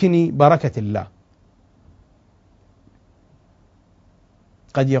ومساكن بركة الله.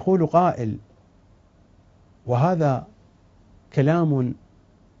 قد يقول قائل، وهذا كلام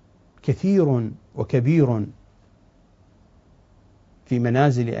كثير وكبير في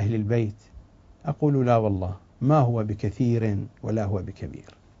منازل أهل البيت؟ أقول لا والله، ما هو بكثير ولا هو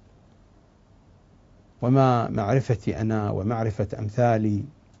بكبير، وما معرفتي أنا ومعرفة أمثالي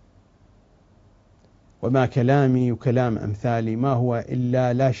وما كلامي وكلام أمثالي ما هو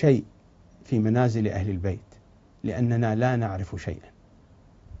إلا لا شيء في منازل أهل البيت، لأننا لا نعرف شيئا.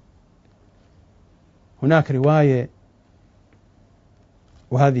 هناك رواية،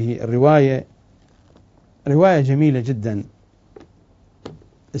 وهذه الرواية رواية جميلة جدا.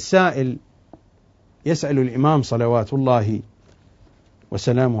 السائل يسأل الإمام صلوات الله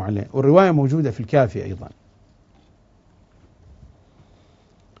وسلامه عليه، والرواية موجودة في الكافي أيضا.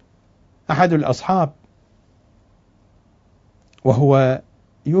 أحد الأصحاب وهو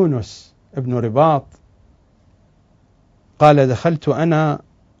يونس ابن رباط قال: دخلت أنا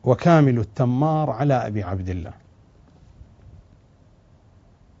وكامل التمار على أبي عبد الله.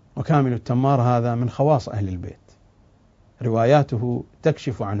 وكامل التمار هذا من خواص أهل البيت، رواياته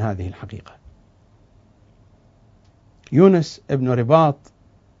تكشف عن هذه الحقيقة. يونس ابن رباط،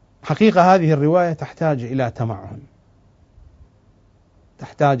 حقيقة هذه الرواية تحتاج إلى تمعن،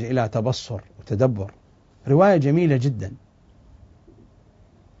 تحتاج إلى تبصر وتدبر، رواية جميلة جدا.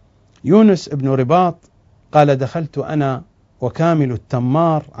 يونس ابن رباط قال: دخلت أنا وكامل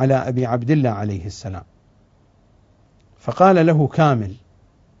التمار على أبي عبد الله عليه السلام، فقال له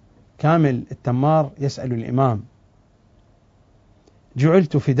كامل التمار يسأل الإمام: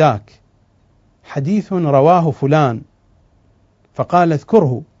 جعلت فداك، حديث رواه فلان، فقال: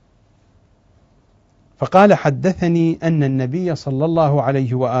 اذكره. فقال: حدثني أن النبي صلى الله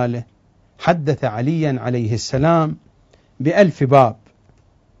عليه وآله حدث عليا عليه السلام ب1000 باب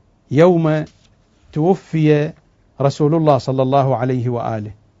يوم توفي رسول الله صلى الله عليه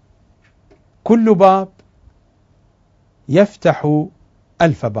وآله، كل باب يفتح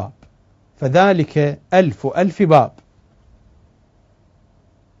 1000 باب، فذلك 1000 باب.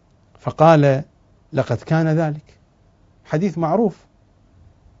 فقال: لقد كان ذلك، حديث معروف،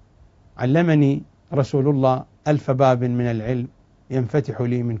 علمني رسول الله 1000 باب من العلم ينفتح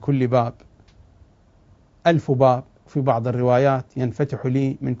لي من كل باب 1000 باب، في بعض الروايات ينفتح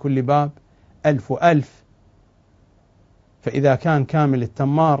لي من كل باب 1000. فإذا كان كامل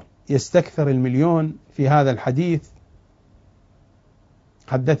التمار يستكثر 1,000,000 في هذا الحديث،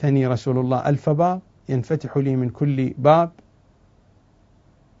 حدثني رسول الله 1000 باب ينفتح لي من كل باب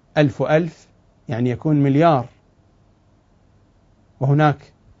 1000، يعني يكون مليار.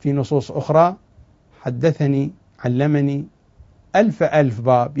 وهناك في نصوص أخرى: حدثني علمني 1000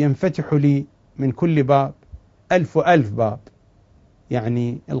 باب ينفتح لي من كل باب 1000 باب،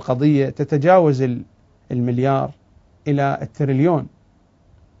 يعني القضية تتجاوز المليار إلى التريليون.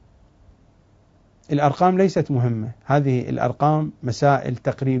 الأرقام ليست مهمة، هذه الأرقام مسائل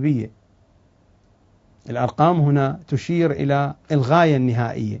تقريبية. الأرقام هنا تشير إلى الغاية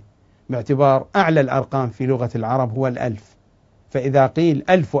النهائية، باعتبار أعلى الأرقام في لغة العرب هو 1000، فإذا قيل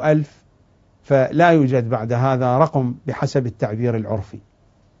 1000 فلا يوجد بعد هذا رقم بحسب التعبير العرفي.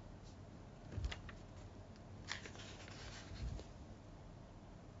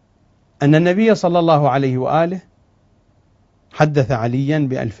 أن النبي صلى الله عليه وآله حدث عليا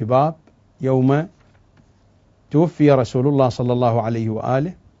ب1000 باب يوم توفي رسول الله صلى الله عليه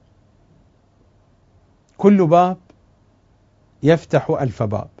وآله، كل باب يفتح 1000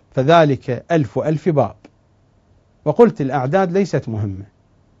 باب، فذلك 1000 باب. وقلت الأعداد ليست مهمة،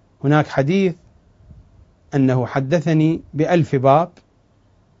 هناك حديث أنه حدثني ب1000 باب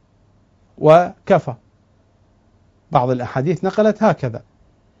وكفى، بعض الأحاديث نقلت هكذا،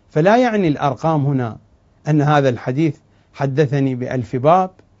 فلا يعني الأرقام هنا أن هذا الحديث حدثني ب1000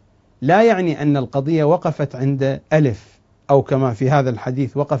 باب، لا يعني أن القضية وقفت عند 1000، أو كما في هذا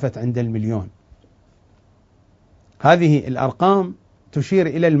الحديث وقفت عند 1,000,000. هذه الأرقام تشير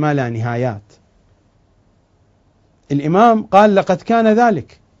إلى اللانهايات. الإمام قال: لقد كان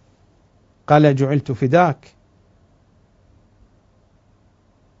ذلك، قال: جعلت فداك،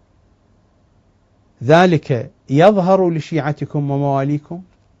 ذلك يظهر لشيعتكم ومواليكم،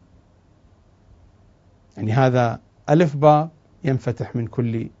 يعني هذا 1000 باب ينفتح من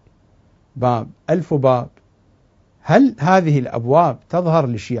كل باب 1000 باب، هل هذه الأبواب تظهر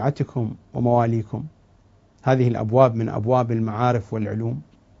لشيعتكم ومواليكم؟ هذه الأبواب من أبواب المعارف والعلوم.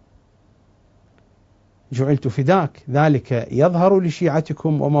 جعلت فداك، ذلك يظهر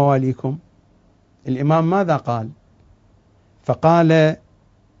لشيعتكم ومواليكم. الإمام ماذا قال؟ فقال: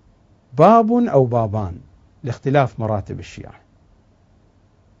 باب أو بابان، لاختلاف مراتب الشيعة،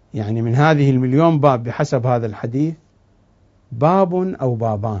 يعني من هذه 1,000,000 باب بحسب هذا الحديث باب أو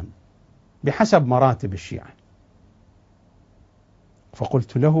بابان بحسب مراتب الشيعة.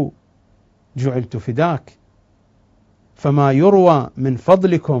 فقلت له: جعلت فداك، فما يروى من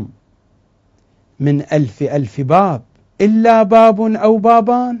فضلكم من 1000 باب إلا باب أو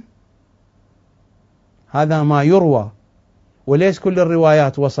بابان. هذا ما يروى، وليس كل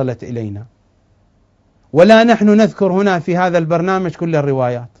الروايات وصلت إلينا، ولا نحن نذكر هنا في هذا البرنامج كل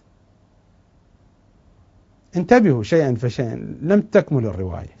الروايات. انتبهوا شيئا فشيئا، لم تكمل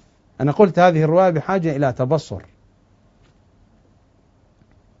الرواية. أنا قلت هذه الرواية بحاجة إلى تبصر.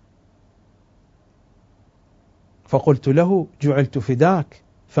 فقلت له: جعلت فداك،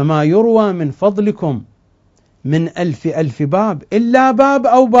 فما يروى من فضلكم من 1000 باب إلا باب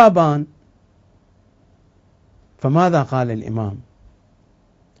أو بابان. فماذا قال الإمام؟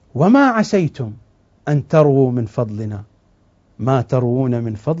 وما عسيتم أن ترووا من فضلنا، ما تروون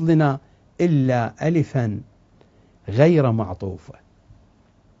من فضلنا إلا ألفا غير معطوفة.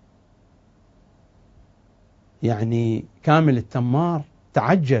 يعني كامل التمار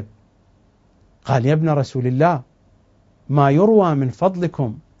تعجب، قال: يا ابن رسول الله، ما يروى من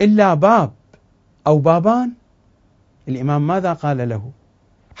فضلكم إلا باب أو بابان. الإمام ماذا قال له؟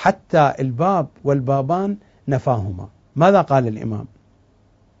 حتى الباب والبابان نفاهما. ماذا قال الإمام؟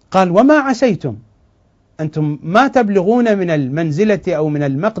 قال: وما عسيتم، أنتم ما تبلغون من المنزلة أو من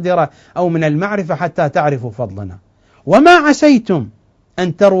المقدرة أو من المعرفة حتى تعرفوا فضلنا، وما عسيتم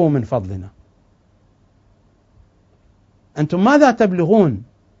أن تروا من فضلنا. أنتم ماذا تبلغون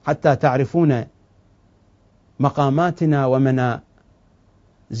حتى تعرفون مقاماتنا ومنازلنا؟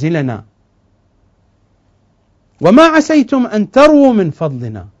 وما عسيتم أن تروا من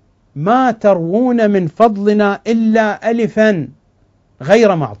فضلنا، ما تروون من فضلنا إلا ألفا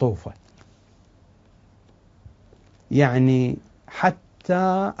غير معطوفة. يعني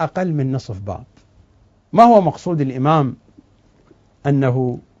حتى أقل من نصف باب. ما هو مقصود الإمام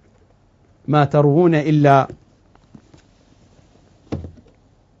أنه ما تروون إلا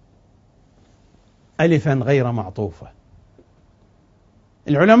ألفا غير معطوفة؟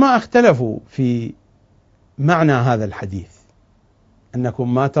 العلماء اختلفوا في معنى هذا الحديث،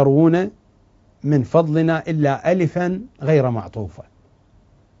 أنكم ما تروون من فضلنا إلا ألفا غير معطوفة.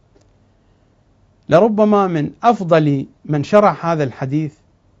 لربما من أفضل من شرح هذا الحديث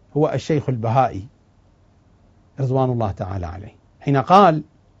هو الشيخ البهائي رضوان الله تعالى عليه، حين قال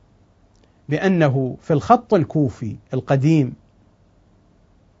بأنه في الخط الكوفي القديم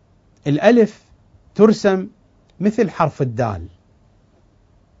الألف ترسم مثل حرف الدال،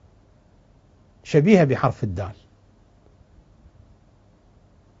 شبيهة بحرف الدال.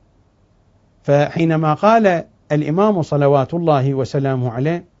 فحينما قال الإمام صلوات الله وسلامه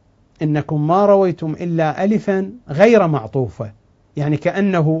عليه: إنكم ما رويتم إلا ألفا غير معطوفة، يعني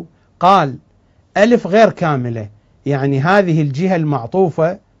كأنه قال ألف غير كاملة، يعني هذه الجهة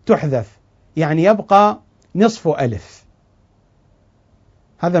المعطوفة تحذف، يعني يبقى نصف ألف.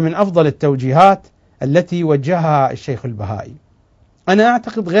 هذا من أفضل التوجيهات التي وجهها الشيخ البهائي. أنا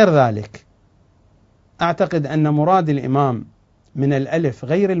أعتقد غير ذلك، أعتقد أن مراد الإمام من الألف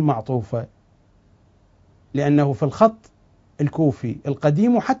غير المعطوفة، لأنه في الخط الكوفي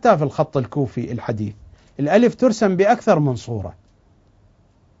القديم وحتى في الخط الكوفي الحديث الألف ترسم بأكثر من صورة.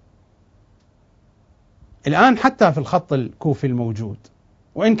 الآن حتى في الخط الكوفي الموجود،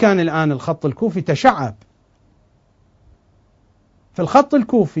 وإن كان الآن الخط الكوفي تشعب، في الخط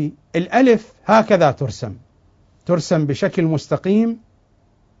الكوفي الألف هكذا ترسم بشكل مستقيم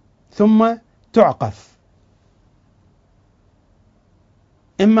ثم تعقف،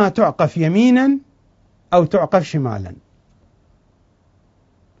 إما تعقف يمينا أو تعقف شمالا،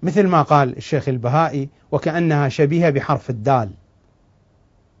 مثل ما قال الشيخ البهائي: وكأنها شبيهة بحرف الدال.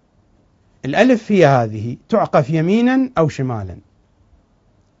 الألف هي هذه تعقف يمينا أو شمالا،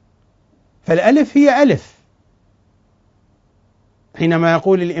 فالألف هي ألف. حينما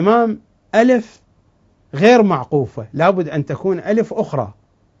يقول الإمام ألف غير معقوفة، لابد أن تكون ألف أخرى.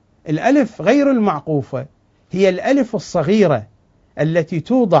 الألف غير المعقوفة هي الألف الصغيرة التي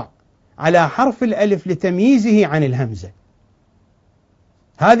توضع على حرف الألف لتمييزه عن الهمزة.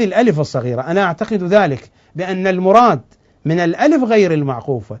 هذه الألف الصغيرة، أنا أعتقد ذلك بأن المراد من الألف غير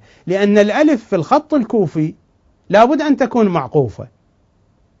المعقوفة، لأن الألف في الخط الكوفي لابد أن تكون معقوفة.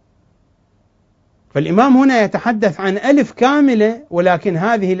 فالإمام هنا يتحدث عن ألف كاملة، ولكن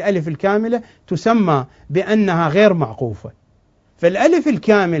هذه الألف الكاملة تسمى بأنها غير معقوفة. فالألف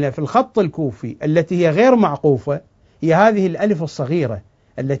الكاملة في الخط الكوفي التي هي غير معقوفة هي هذه الألف الصغيرة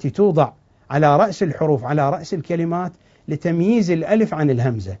التي توضع على رأس الحروف، على رأس الكلمات، لتمييز الألف عن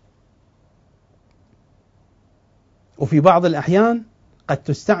الهمزة. وفي بعض الأحيان قد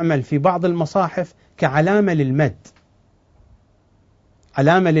تستعمل في بعض المصاحف كعلامة للمد،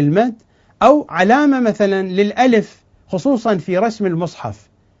 علامة للمد أو علامة مثلا للألف، خصوصا في رسم المصحف،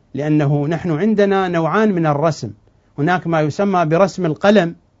 لأنه نحن عندنا نوعان من الرسم: هناك ما يسمى برسم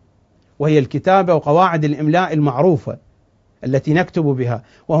القلم، وهي الكتابة وقواعد الإملاء المعروفة التي نكتب بها،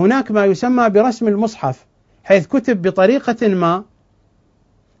 وهناك ما يسمى برسم المصحف، حيث كتب بطريقة ما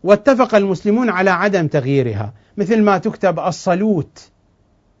واتفق المسلمون على عدم تغييرها، مثل ما تكتب الصلوت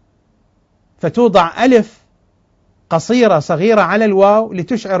فتوضع ألف قصيرة صغيرة على الواو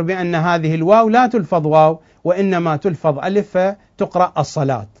لتشعر بأن هذه الواو لا تلفظ واو وإنما تلفظ ألف فتقرأ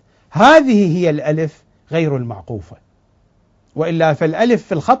الصلاة. هذه هي الألف غير المعقوفة، وإلا فالألف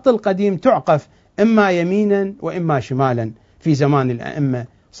في الخط القديم تعقف إما يمينا وإما شمالا في زمان الأئمة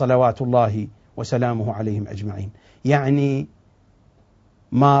صلوات الله وسلامه عليهم أجمعين. يعني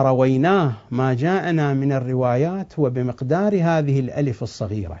ما رويناه ما جاءنا من الروايات هو بمقدار هذه الألف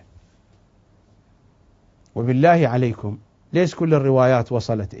الصغيرة. وبالله عليكم ليس كل الروايات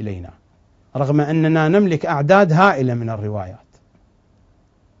وصلت إلينا، رغم أننا نملك أعداد هائلة من الروايات.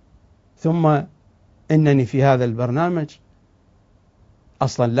 ثم إنني في هذا البرنامج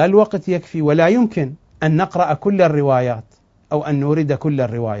أصلا لا الوقت يكفي ولا يمكن أن نقرأ كل الروايات أو أن نورد كل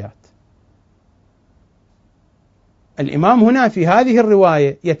الروايات. الإمام هنا في هذه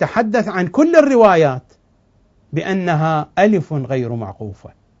الرواية يتحدث عن كل الروايات بأنها ألف غير معقوفة.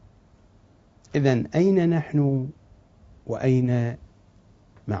 إذن أين نحن وأين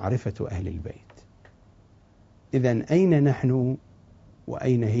معرفة أهل البيت؟ إذن أين نحن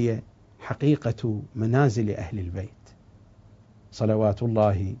وأين هي حقيقة منازل أهل البيت صلوات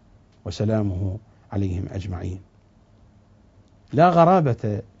الله وسلامه عليهم أجمعين؟ لا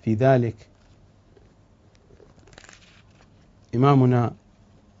غرابة في ذلك. إمامنا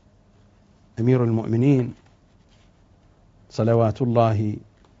أمير المؤمنين صلوات الله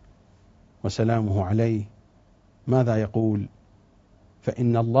وسلامه عليه ماذا يقول؟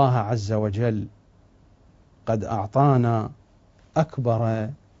 فإن الله عز وجل قد أعطانا أكبر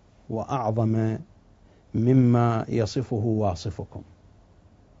وأعظم مما يصفه واصفكم.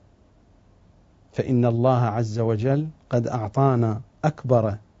 فإن الله عز وجل قد أعطانا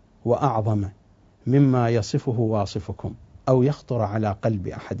أكبر وأعظم مما يصفه واصفكم أو يخطر على قلب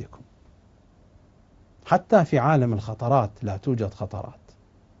أحدكم. حتى في عالم الخطرات لا توجد خطرات.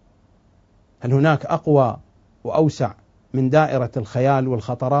 هل هناك أقوى وأوسع من دائرة الخيال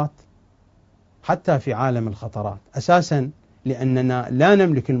والخطرات؟ حتى في عالم الخطرات، أساسا لأننا لا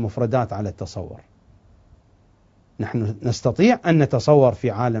نملك المفردات على التصور. نحن نستطيع أن نتصور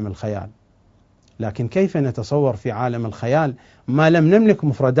في عالم الخيال، لكن كيف نتصور في عالم الخيال ما لم نملك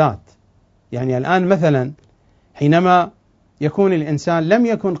مفردات؟ يعني الآن مثلا حينما يكون الإنسان لم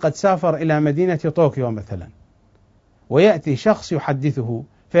يكن قد سافر إلى مدينة طوكيو مثلا، ويأتي شخص يحدثه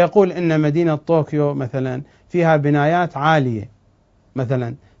فيقول إن مدينة طوكيو مثلا فيها بنايات عالية،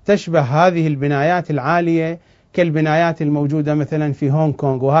 مثلا تشبه هذه البنايات العالية كالبنايات الموجودة مثلا في هونغ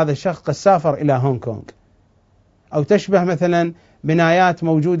كونغ، وهذا الشخص قد سافر إلى هونغ كونغ. أو تشبه مثلا بنايات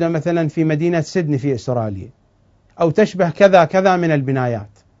موجودة مثلا في مدينة سيدني في أستراليا، أو تشبه كذا كذا من البنايات،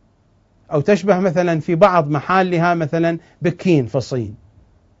 أو تشبه مثلا في بعض محلها مثلا بكين في الصين.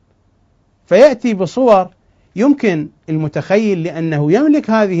 فيأتي بصور يمكن المتخيل لأنه يملك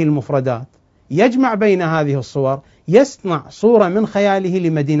هذه المفردات يجمع بين هذه الصور، يصنع صورة من خياله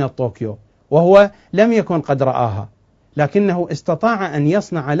لمدينة طوكيو، وهو لم يكن قد رآها، لكنه استطاع أن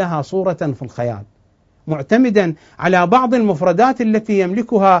يصنع لها صورة في الخيال معتمدا على بعض المفردات التي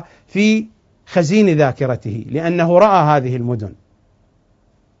يملكها في خزين ذاكرته لأنه رأى هذه المدن.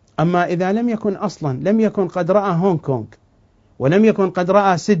 أما إذا لم يكن أصلا لم يكن قد رأى هونغ كونغ، ولم يكن قد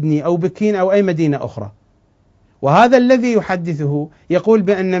رأى سيدني أو بكين أو أي مدينة أخرى، وهذا الذي يحدثه يقول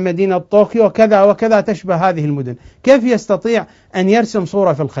بأن مدينة طوكيو كذا وكذا تشبه هذه المدن، كيف يستطيع أن يرسم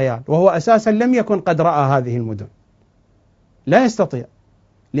صورة في الخيال وهو أساسا لم يكن قد رأى هذه المدن؟ لا يستطيع،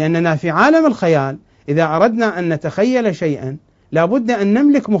 لأننا في عالم الخيال إذا أردنا أن نتخيل شيئا لابد أن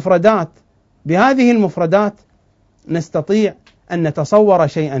نملك مفردات، بهذه المفردات نستطيع أن نتصور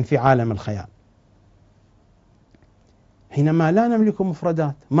شيئا في عالم الخيال. حينما لا نملك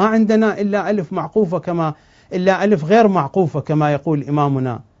مفردات، ما عندنا إلا ألف معقوفة إلا ألف غير معقوفة كما يقول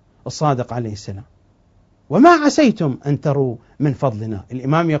إمامنا الصادق عليه السلام. وما عسيتم أن تروا من فضلنا،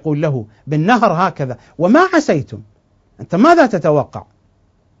 الإمام يقول له بالنهر هكذا، وما عسيتم، أنت ماذا تتوقع؟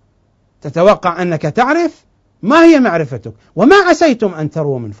 تتوقع أنك تعرف؟ ما هي معرفتك؟ وما عسيتم أن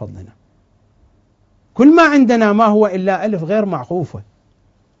تروا من فضلنا. كل ما عندنا ما هو إلا ألف غير معقوفة.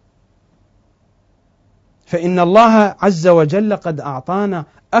 فإن الله عز وجل قد أعطانا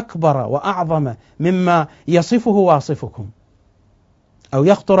أكبر وأعظم مما يصفه واصفكم أو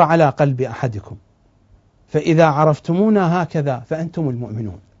يخطر على قلب أحدكم، فإذا عرفتمونا هكذا فأنتم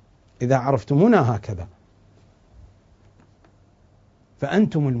المؤمنون. إذا عرفتمونا هكذا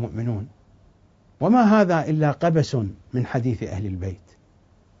فأنتم المؤمنون. وما هذا إلا قبس من حديث أهل البيت،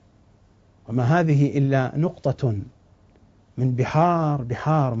 وما هذه إلا نقطة من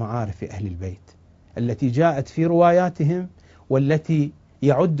بحار معارف أهل البيت التي جاءت في رواياتهم، والتي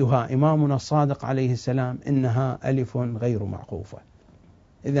يعدها إمامنا الصادق عليه السلام إنها ألف غير معقوفة.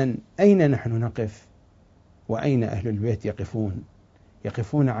 إذن أين نحن نقف وأين أهل البيت يقفون؟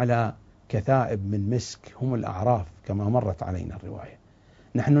 يقفون على كثائب من مسك، هم الأعراف كما مرت علينا الرواية.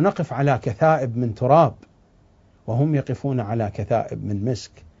 نحن نقف على كثائب من تراب وهم يقفون على كثائب من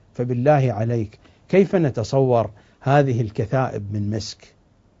مسك، فبالله عليك كيف نتصور هذه الكثائب من مسك؟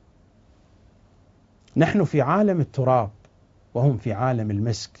 نحن في عالم التراب وهم في عالم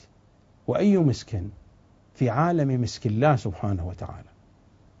المسك، وأي مسك؟ في عالم مسك الله سبحانه وتعالى.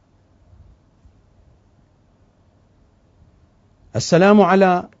 السلام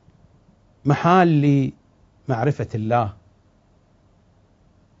على محال معرفة الله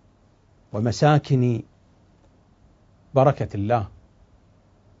ومساكن بركة الله.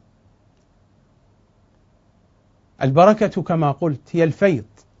 البركة كما قلت هي الفيض،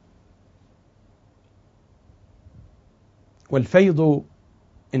 والفيض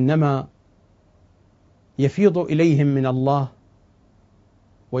إنما يفيض إليهم من الله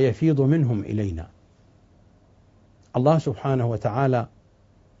ويفيض منهم إلينا. الله سبحانه وتعالى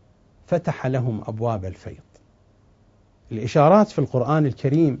فتح لهم أبواب الفيض. الإشارات في القرآن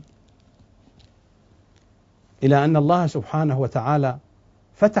الكريم إلى أن الله سبحانه وتعالى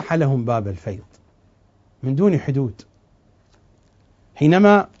فتح لهم باب الفيض من دون حدود.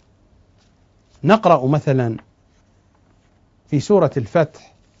 حينما نقرأ مثلا في سورة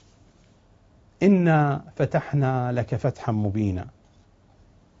الفتح: إنا فتحنا لك فتحا مبينا.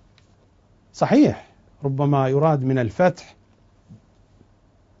 صحيح ربما يراد من الفتح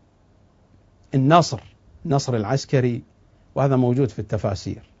النصر العسكري، وهذا موجود في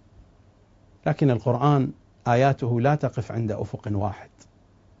التفاسير، لكن القرآن آياته لا تقف عند أفق واحد.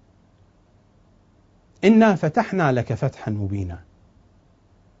 إنا فتحنا لك فتحا مبينا.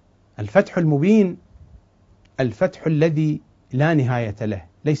 الفتح المبين الفتح الذي لا نهاية له،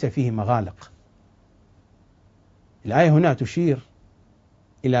 ليس فيه مغالق. الآية هنا تشير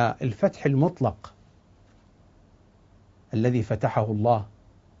إلى الفتح المطلق الذي فتحه الله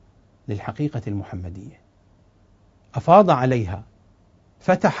للحقيقة المحمدية، أفاض عليها،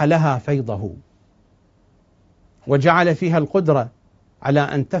 فتح لها فيضه، وجعل فيها القدرة على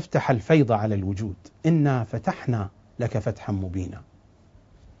أن تفتح الفيض على الوجود. إنا فتحنا لك فتحا مبينا.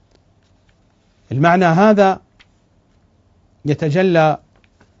 المعنى هذا يتجلى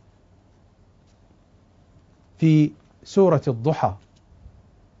في سورة الضحى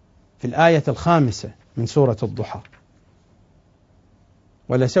في الآية 5 من سورة الضحى: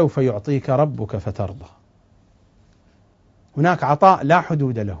 ولسوف يعطيك ربك فترضى. هناك عطاء لا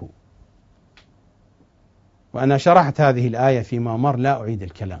حدود له، وأنا شرحت هذه الآية فيما مر، لا أعيد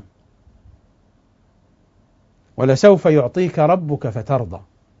الكلام. ولسوف يعطيك ربك فترضى.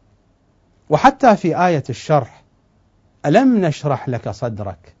 وحتى في آية الشرح: ألم نشرح لك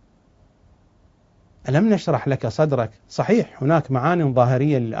صدرك. ألم نشرح لك صدرك. صحيح هناك معان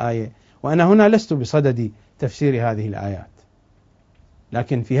ظاهرية للآية، وأنا هنا لست بصدد تفسير هذه الآيات،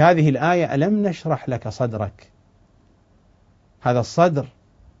 لكن في هذه الآية ألم نشرح لك صدرك، هذا الصدر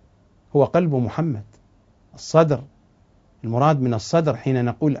هو قلب محمد. الصدر، المراد من الصدر حين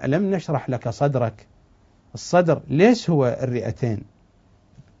نقول ألم نشرح لك صدرك، الصدر ليس هو الرئتين،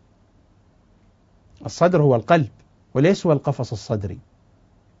 الصدر هو القلب وليس هو القفص الصدري.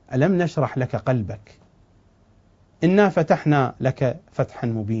 ألم نشرح لك قلبك. إنا فتحنا لك فتحا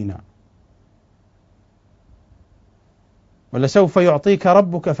مبينا. ولسوف يعطيك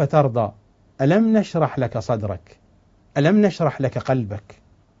ربك فترضى. ألم نشرح لك صدرك، ألم نشرح لك قلبك.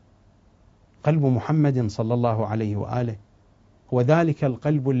 قلب محمد صلى الله عليه وآله هو ذلك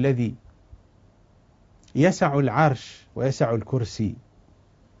القلب الذي يسع العرش ويسع الكرسي.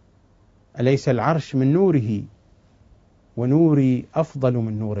 أليس العرش من نوره، ونوري أفضل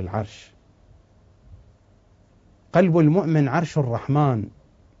من نور العرش. قلب المؤمن عرش الرحمن.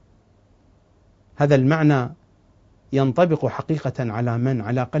 هذا المعنى ينطبق حقيقة على من؟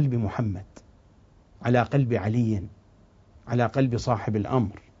 على قلب محمد، على قلب علي، على قلب صاحب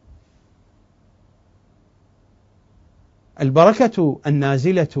الأمر. البركة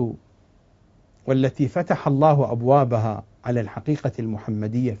النازلة والتي فتح الله أبوابها على الحقيقة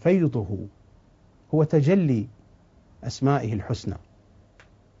المحمدية فيضه، هو تجلي أسمائه الحسنى.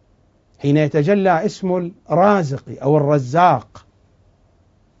 حين يتجلى اسم الرازق أو الرزاق،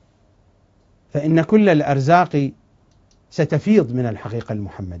 فإن كل الأرزاق ستفيض من الحقيقة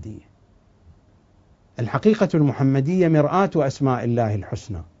المحمدية. الحقيقة المحمدية مرآة أسماء الله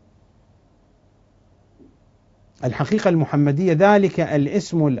الحسنى، الحقيقة المحمدية ذلك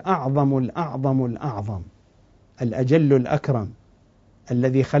الاسم الأعظم الأعظم الأعظم، الأجل الأكرم،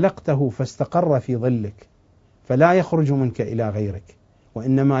 الذي خلقته فاستقر في ظلك، فلا يخرج منك إلى غيرك،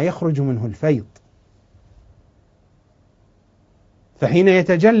 وإنما يخرج منه الفيض. فحين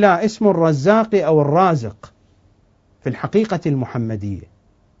يتجلى اسم الرزاق أو الرازق في الحقيقة المحمدية،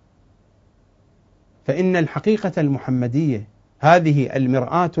 فإن الحقيقة المحمدية هذه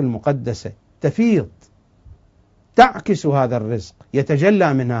المرآة المقدسة تفيض، تعكس هذا الرزق،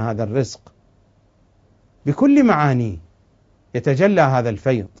 يتجلى منها هذا الرزق بكل معانيه، يتجلى هذا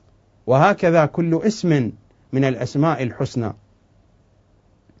الفيض. وهكذا كل اسم من الأسماء الحسنى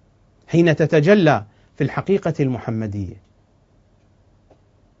حين تتجلى في الحقيقة المحمدية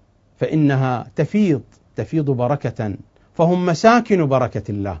فإنها تفيض بركة، فهم مساكن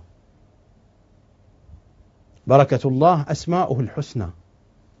بركة الله. بركة الله أسماؤه الحسنى،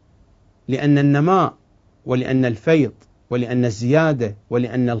 لأن النماء ولأن الفيض ولأن الزيادة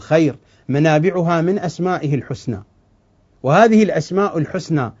ولأن الخير منابعها من أسمائه الحسنى، وهذه الأسماء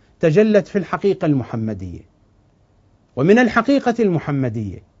الحسنى تجلت في الحقيقة المحمدية. ومن الحقيقة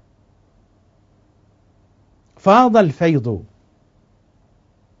المحمدية فاض الفيض،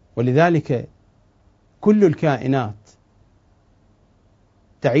 ولذلك كل الكائنات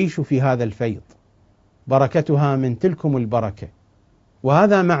تعيش في هذا الفيض، بركتها من تلكم البركة،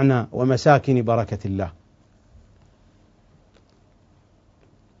 وهذا معنى ومساكن بركة الله.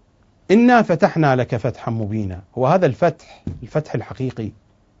 إنا فتحنا لك فتحا مبينا، وهذا الفتح الحقيقي،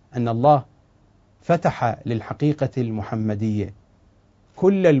 أن الله فتح للحقيقة المحمدية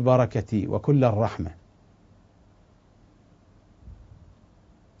كل البركة وكل الرحمة.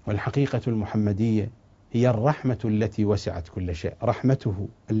 والحقيقة المحمدية هي الرحمة التي وسعت كل شيء، رحمته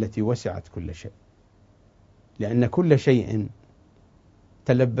التي وسعت كل شيء، لأن كل شيء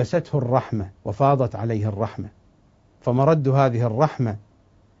تلبسته الرحمة وفاضت عليه الرحمة، فمرد هذه الرحمة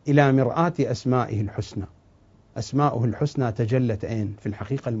إلى مرآة أسمائه الحسنى. أسماؤه الحسنى تجلت أين؟ في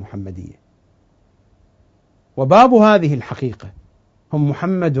الحقيقة المحمدية. وباب هذه الحقيقة هم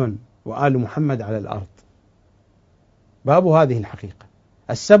محمد وآل محمد على الأرض. باب هذه الحقيقة،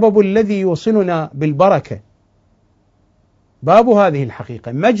 السبب الذي يوصلنا بالبركة، باب هذه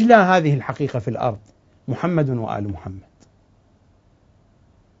الحقيقة، مجلى هذه الحقيقة في الأرض محمد وآل محمد.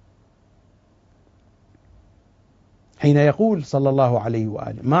 حين يقول صلى الله عليه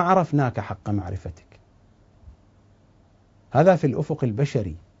وآله ما عرفناك حق معرفتك، هذا في الأفق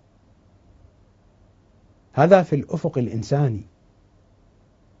البشري، هذا في الأفق الإنساني،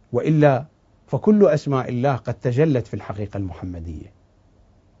 وإلا فكل أسماء الله قد تجلت في الحقيقة المحمدية،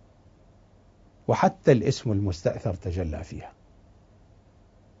 وحتى الاسم المستأثر تجلى فيها.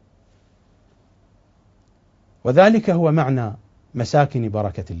 وذلك هو معنى مساكن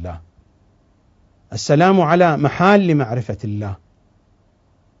بركة الله، السلام على محال معرفة الله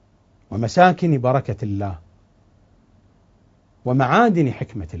ومساكن بركة الله ومعادن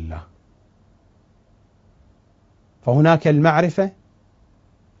حكمة الله. فهناك المعرفة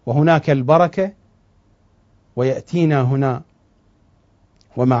وهناك البركة، ويأتينا هنا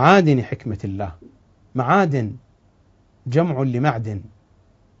ومعادن حكمة الله. معادن جمع لمعدن،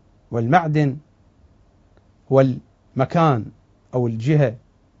 والمعدن هو المكان أو الجهة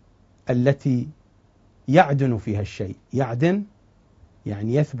التي يعدن فيها الشيء، يعدن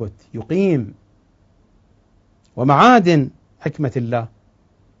يعني يثبت يقيم. ومعادن حكمة الله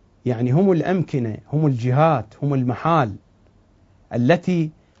يعني هم الأمكنة، هم الجهات، هم المحال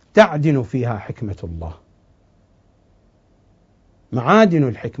التي تعدن فيها حكمة الله. معادن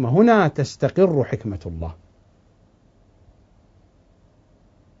الحكمة، هنا تستقر حكمة الله.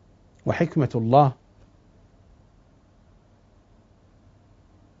 وحكمة الله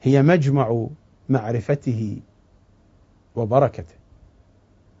هي مجمع معرفته وبركته.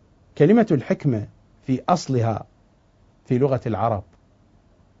 كلمة الحكمة في أصلها في لغة العرب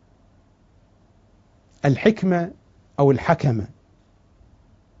الحكمة أو الحكمة.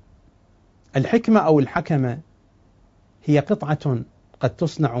 الحكمة أو الحكمة هي قطعة قد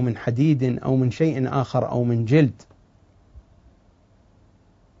تصنع من حديد أو من شيء آخر أو من جلد،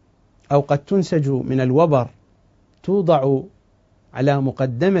 أو قد تنسج من الوبر، توضع على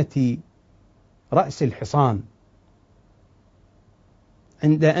مقدمة رأس الحصان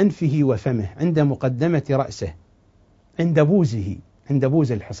عند أنفه وفمه، عند مقدمة رأسه، عند بوزه، عند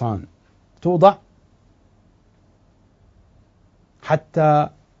بوز الحصان توضع حتى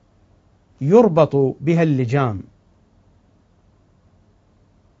يربط بها اللجام،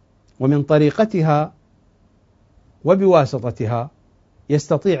 ومن طريقتها وبواسطتها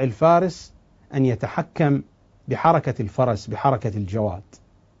يستطيع الفارس أن يتحكم بحركة الفرس، بحركة الجواد.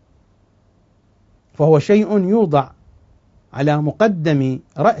 فهو شيء يوضع على مقدم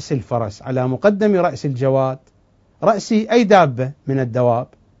رأس الفرس، على مقدم رأس الجواد، رأس أي دابة من الدواب،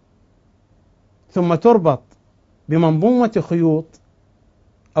 ثم تربط بمنظومة خيوط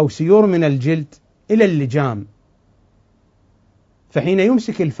أو سيور من الجلد إلى اللجام. فحين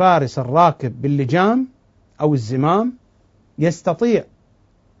يمسك الفارس الراكب باللجام أو الزمام يستطيع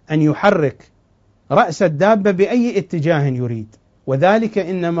أن يحرك رأس الدابة بأي اتجاه يريد، وذلك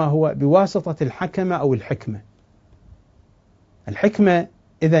إنما هو بواسطة الحكمة أو الحكمة. الحكمة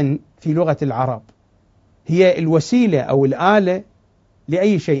إذن في لغة العرب هي الوسيلة أو الآلة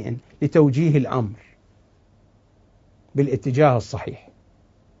لأي شيء لتوجيه الأمر بالاتجاه الصحيح.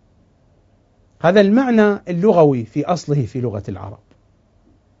 هذا المعنى اللغوي في أصله في لغة العرب.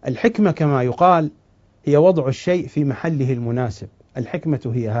 الحكمة كما يقال هي وضع الشيء في محله المناسب،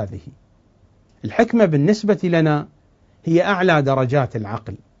 الحكمة هي هذه. الحكمة بالنسبة لنا هي أعلى درجات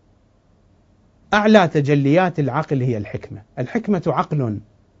العقل، أعلى تجليات العقل هي الحكمة. الحكمة عقل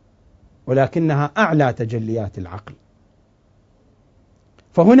ولكنها أعلى تجليات العقل.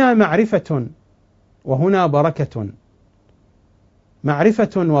 فهنا معرفة وهنا بركة،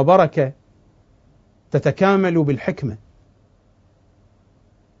 معرفة وبركة تتكامل بالحكمة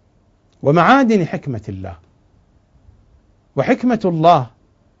ومعادن حكمة الله. وحكمة الله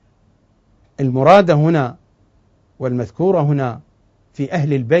المرادة هنا والمذكورة هنا في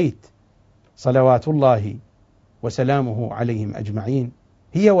أهل البيت صلوات الله وسلامه عليهم أجمعين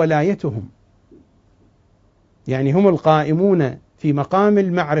هي ولايتهم، يعني هم القائمون في مقام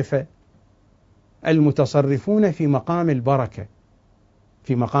المعرفة، المتصرفون في مقام البركة،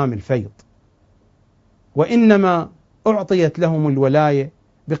 في مقام الفيض. وإنما أعطيت لهم الولاية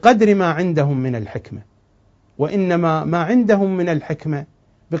بقدر ما عندهم من الحكمة، وإنما ما عندهم من الحكمة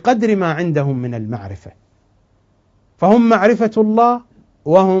بقدر ما عندهم من المعرفة. فهم معرفة الله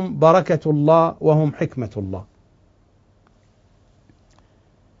وهم بركة الله وهم حكمة الله.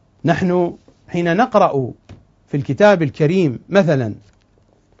 نحن حين نقرأ في الكتاب الكريم مثلا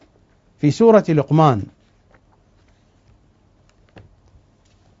في سورة لقمان: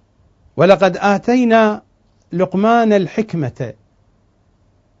 ولقد آتينا لقمان الحكمة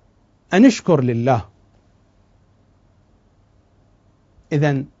أن اشكر لله.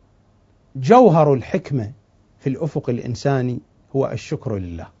 إذن جوهر الحكمة في الأفق الإنساني هو الشكر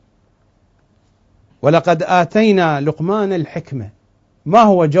لله. ولقد آتينا لقمان الحكمة، ما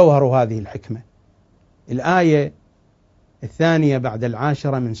هو جوهر هذه الحكمة؟ الآية 2 بعد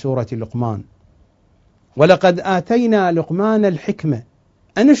 10 من سورة لقمان: ولقد آتينا لقمان الحكمة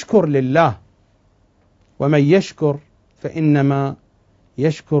أن اشكر لله ومن يشكر فإنما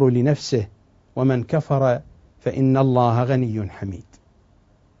يشكر لنفسه ومن كفر فإن الله غني حميد.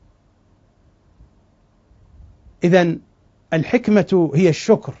 إذن الحكمة هي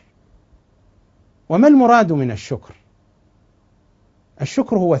الشكر. وما المراد من الشكر؟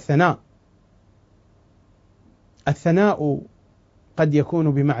 الشكر هو الثناء. الثناء قد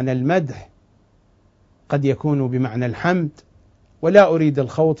يكون بمعنى المدح، قد يكون بمعنى الحمد، ولا أريد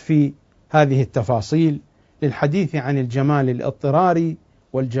الخوض في هذه التفاصيل للحديث عن الجمال الاضطراري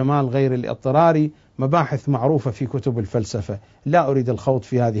والجمال غير الاضطراري، مباحث معروفة في كتب الفلسفة، لا أريد الخوض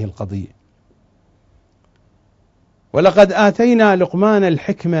في هذه القضية. ولقد آتينا لقمان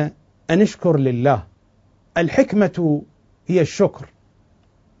الحكمة أن اشكر لله. الحكمة هي الشكر،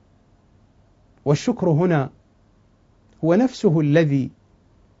 والشكر هنا هو نفسه الذي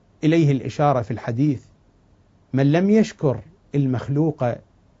إليه الإشارة في الحديث: من لم يشكر المخلوق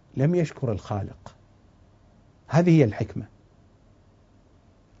لم يشكر الخالق. هذه هي الحكمة.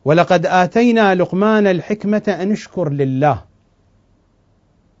 ولقد آتينا لقمان الحكمة أن اشكر لله.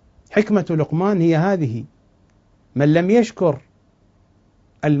 حكمة لقمان هي هذه: من لم يشكر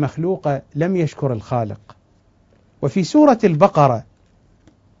المخلوق لم يشكر الخالق. وفي سورة البقرة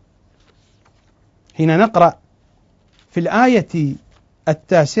حين نقرأ في الآية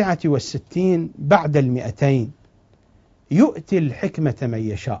 69 بعد 200: يؤتي الحكمة من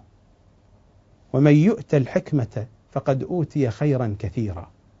يشاء ومن يؤت الحكمة فقد أوتي خيرا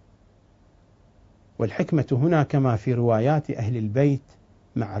كثيرا. والحكمة هنا كما في روايات أهل البيت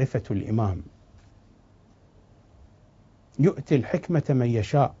معرفة الإمام. يؤتي الحكمة من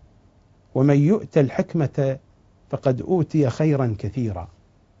يشاء ومن يؤت الحكمة فقد أوتي خيرا كثيرا.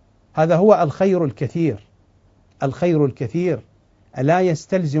 هذا هو الخير الكثير. الخير الكثير ألا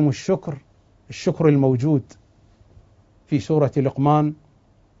يستلزم الشكر الموجود في سورة لقمان؟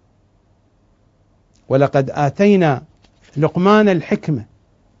 ولقد آتينا لقمان الحكمة.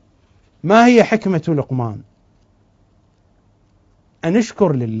 ما هي حكمة لقمان؟ أن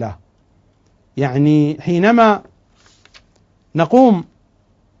نشكر لله. يعني حينما نقوم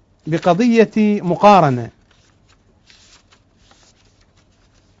بقضية مقارنة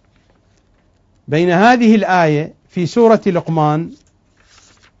بين هذه الآية في سورة لقمان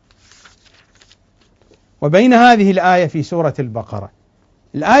وبين هذه الآية في سورة البقرة.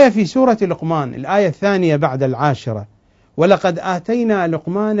 الآية في سورة لقمان الآية الثانية بعد 10: ولقد آتينا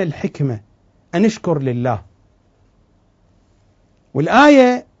لقمان الحكمة أن اشكر لله.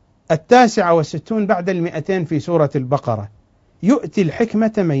 والآية 69 بعد 200 في سورة البقرة: يؤتي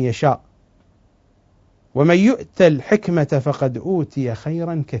الحكمة من يشاء ومن يؤت الحكمة فقد أوتي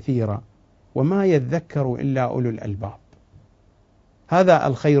خيرا كثيرا وما يذكر إلا أولو الألباب. هذا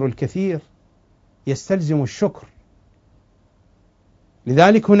الخير الكثير يستلزم الشكر.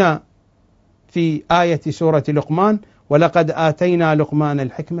 لذلك هنا في آية سورة لقمان: ولقد آتينا لقمان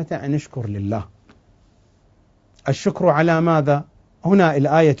الحكمة أن اشكر لله. الشكر على ماذا؟ هنا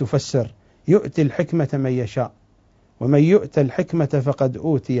الآية تفسر: يؤتي الحكمة من يشاء ومن يؤت الحكمة فقد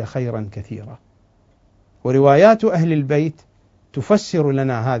أوتي خيرا كثيرا. وروايات أهل البيت تفسر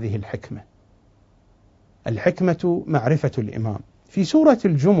لنا هذه الحكمة. الحكمة معرفة الإمام. في سورة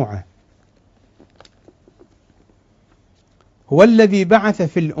الجمعة: هو الذي بعث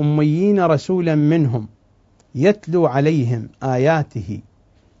في الأميين رسولا منهم يتلو عليهم آياته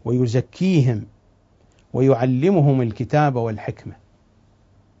ويزكيهم ويعلمهم الكتاب والحكمة.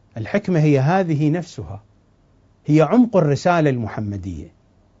 الحكمة هي هذه نفسها، هي عمق الرسالة المحمدية.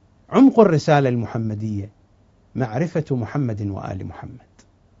 عمق الرسالة المحمدية معرفة محمد وآل محمد.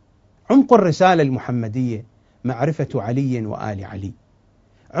 عمق الرسالة المحمدية معرفة علي وآل علي.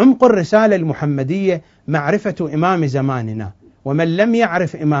 عمق الرسالة المحمدية معرفة إمام زماننا، ومن لم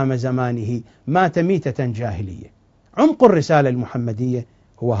يعرف إمام زمانه مات ميتة جاهلية. عمق الرسالة المحمدية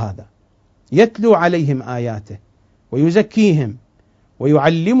هو هذا: يتلو عليهم آياته ويزكيهم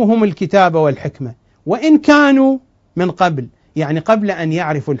ويعلمهم الكتاب والحكمة وإن كانوا من قبل، يعني قبل أن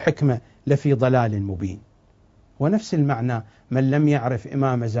يعرفوا الحكمة، لفي ضلال مبين. ونفس المعنى: من لم يعرف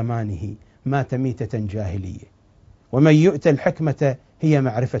إمام زمانه مات ميتة جاهلية. ومن يؤت الحكمة هي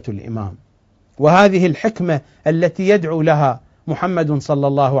معرفة الإمام، وهذه الحكمة التي يدعو لها محمد صلى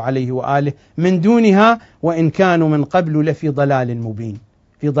الله عليه وآله، من دونها وإن كانوا من قبل لفي ضلال مبين،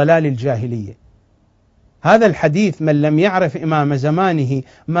 في ضلال الجاهلية. هذا الحديث: من لم يعرف إمام زمانه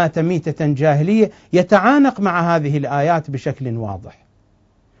مات ميتة جاهلية، يتعانق مع هذه الآيات بشكل واضح.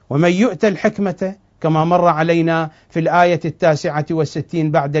 ومن يؤت الحكمة كما مر علينا في الآية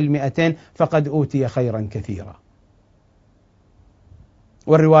 69 بعد 200 فقد أوتي خيرا كثيرا.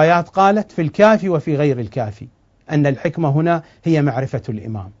 والروايات قالت في الكافي وفي غير الكافي أن الحكمة هنا هي معرفة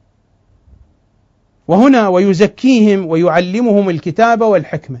الإمام. وهنا ويزكيهم ويعلمهم الكتاب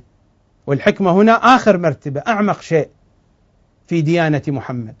والحكمة. والحكمة هنا آخر مرتبة، أعمق شيء في ديانة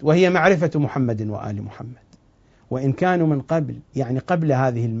محمد، وهي معرفة محمد وآل محمد. وإن كانوا من قبل، يعني قبل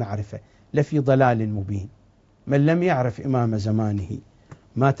هذه المعرفة، لفي ضلال مبين. من لم يعرف إمام زمانه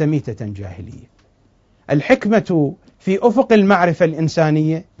مات ميتة جاهلية. الحكمة في أفق المعرفة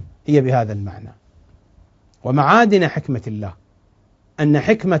الإنسانية هي بهذا المعنى. ومعادن حكمة الله أن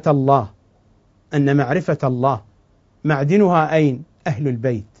حكمة الله، أن معرفة الله معدنها أين؟ أهل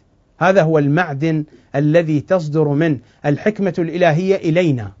البيت. هذا هو المعدن الذي تصدر من الحكمة الإلهية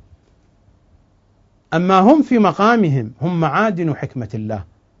إلينا. أما هم في مقامهم هم معادن حكمة الله،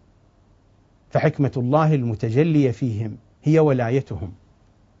 فحكمة الله المتجلية فيهم هي ولايتهم.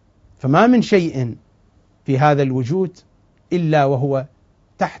 فما من شيء في هذا الوجود إلا وهو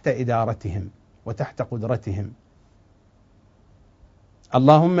تحت إدارتهم وتحت قدرتهم.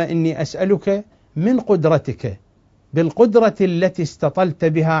 اللهم إني أسألك من قدرتك بالقدرة التي استطلت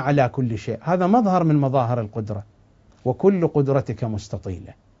بها على كل شيء. هذا مظهر من مظاهر القدرة: وكل قدرتك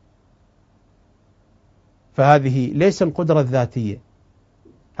مستطيلة. فهذه ليس القدرة الذاتية،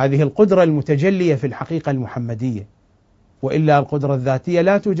 هذه القدرة المتجلية في الحقيقة المحمدية. وإلا القدرة الذاتية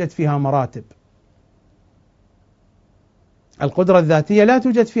لا توجد فيها مراتب. القدرة الذاتية لا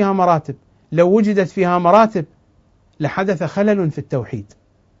توجد فيها مراتب. لو وجدت فيها مراتب لحدث خلل في التوحيد.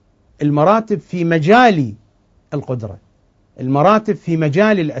 المراتب في مجال القدرة، المراتب في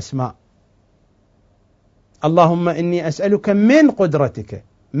مجال الأسماء. اللهم إني أسألك من قدرتك،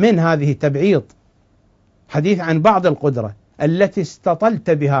 من هذه تبعيض، حديث عن بعض القدرة التي استطلت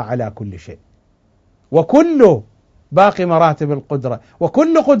بها على كل شيء، وكل باقي مراتب القدرة،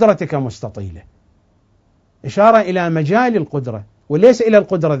 وكل قدرتك مستطيلة. إشارة إلى مجال القدرة وليس إلى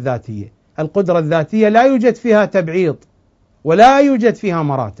القدرة الذاتية. القدرة الذاتية لا يوجد فيها تبعيض ولا يوجد فيها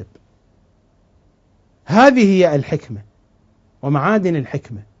مراتب. هذه هي الحكمة ومعادن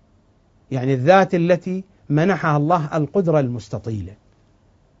الحكمة، يعني الذات التي منحها الله القدرة المستطيلة.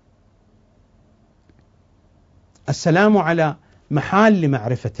 السلام على محال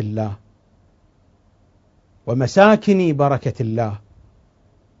لمعرفة الله ومساكن بركة الله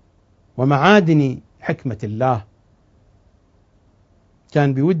ومعادن حكمة الله.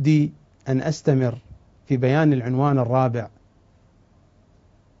 كان بودي أن أستمر في بيان العنوان الرابع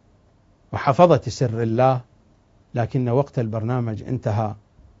وحفظة سر الله، لكن وقت البرنامج انتهى.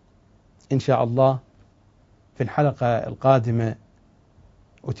 إن شاء الله في الحلقة القادمة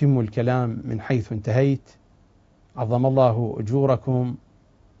أتم الكلام من حيث انتهيت. عظم الله أجوركم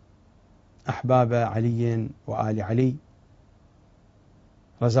أحباب علي وآل علي.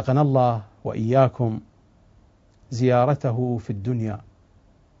 رزقنا الله وإياكم زيارته في الدنيا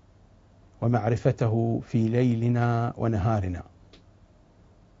ومعرفته في ليلنا ونهارنا،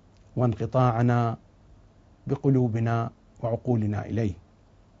 وانقطاعنا بقلوبنا وعقولنا إليه.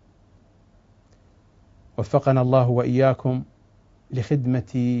 وفقنا الله وإياكم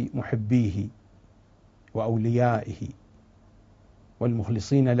لخدمة محبيه وأوليائه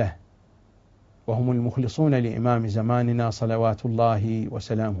والمخلصين له، وهم المخلصون لإمام زماننا صلوات الله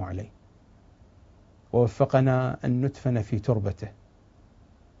وسلامه عليه. ووفقنا أن ندفن في تربته،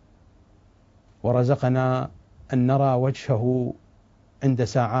 ورزقنا أن نرى وجهه عند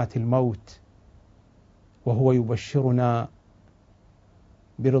ساعات الموت وهو يبشرنا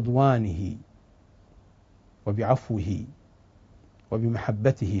برضوانه وبعفوه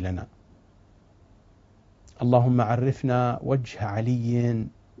وبمحبته لنا. اللهم عرفنا وجه علي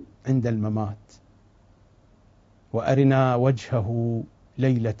عند الممات، وأرنا وجهه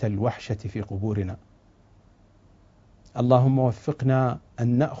ليلة الوحشة في قبورنا. اللهم وفقنا أن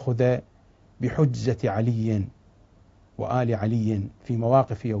نأخذ بحجة علي وآل علي في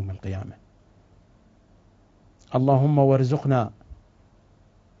مواقف يوم القيامة. اللهم وارزقنا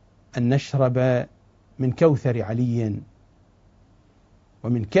أن نشرب من كوثر علي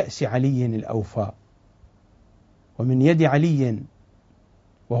ومن كأس علي الأوفى ومن يد علي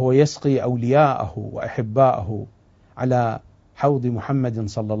وهو يسقي أولياءه وأحباءه على حوض محمد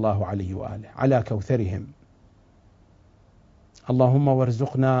صلى الله عليه وآله على كوثرهم. اللهم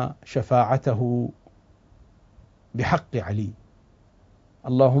وارزقنا شفاعته بحق علي.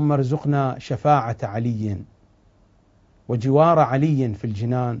 اللهم ارزقنا شفاعة علي وجوار علي في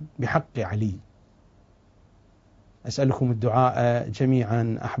الجنان بحق علي. أسألكم الدعاء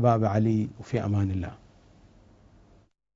جميعا أحباب علي، وفي أمان الله.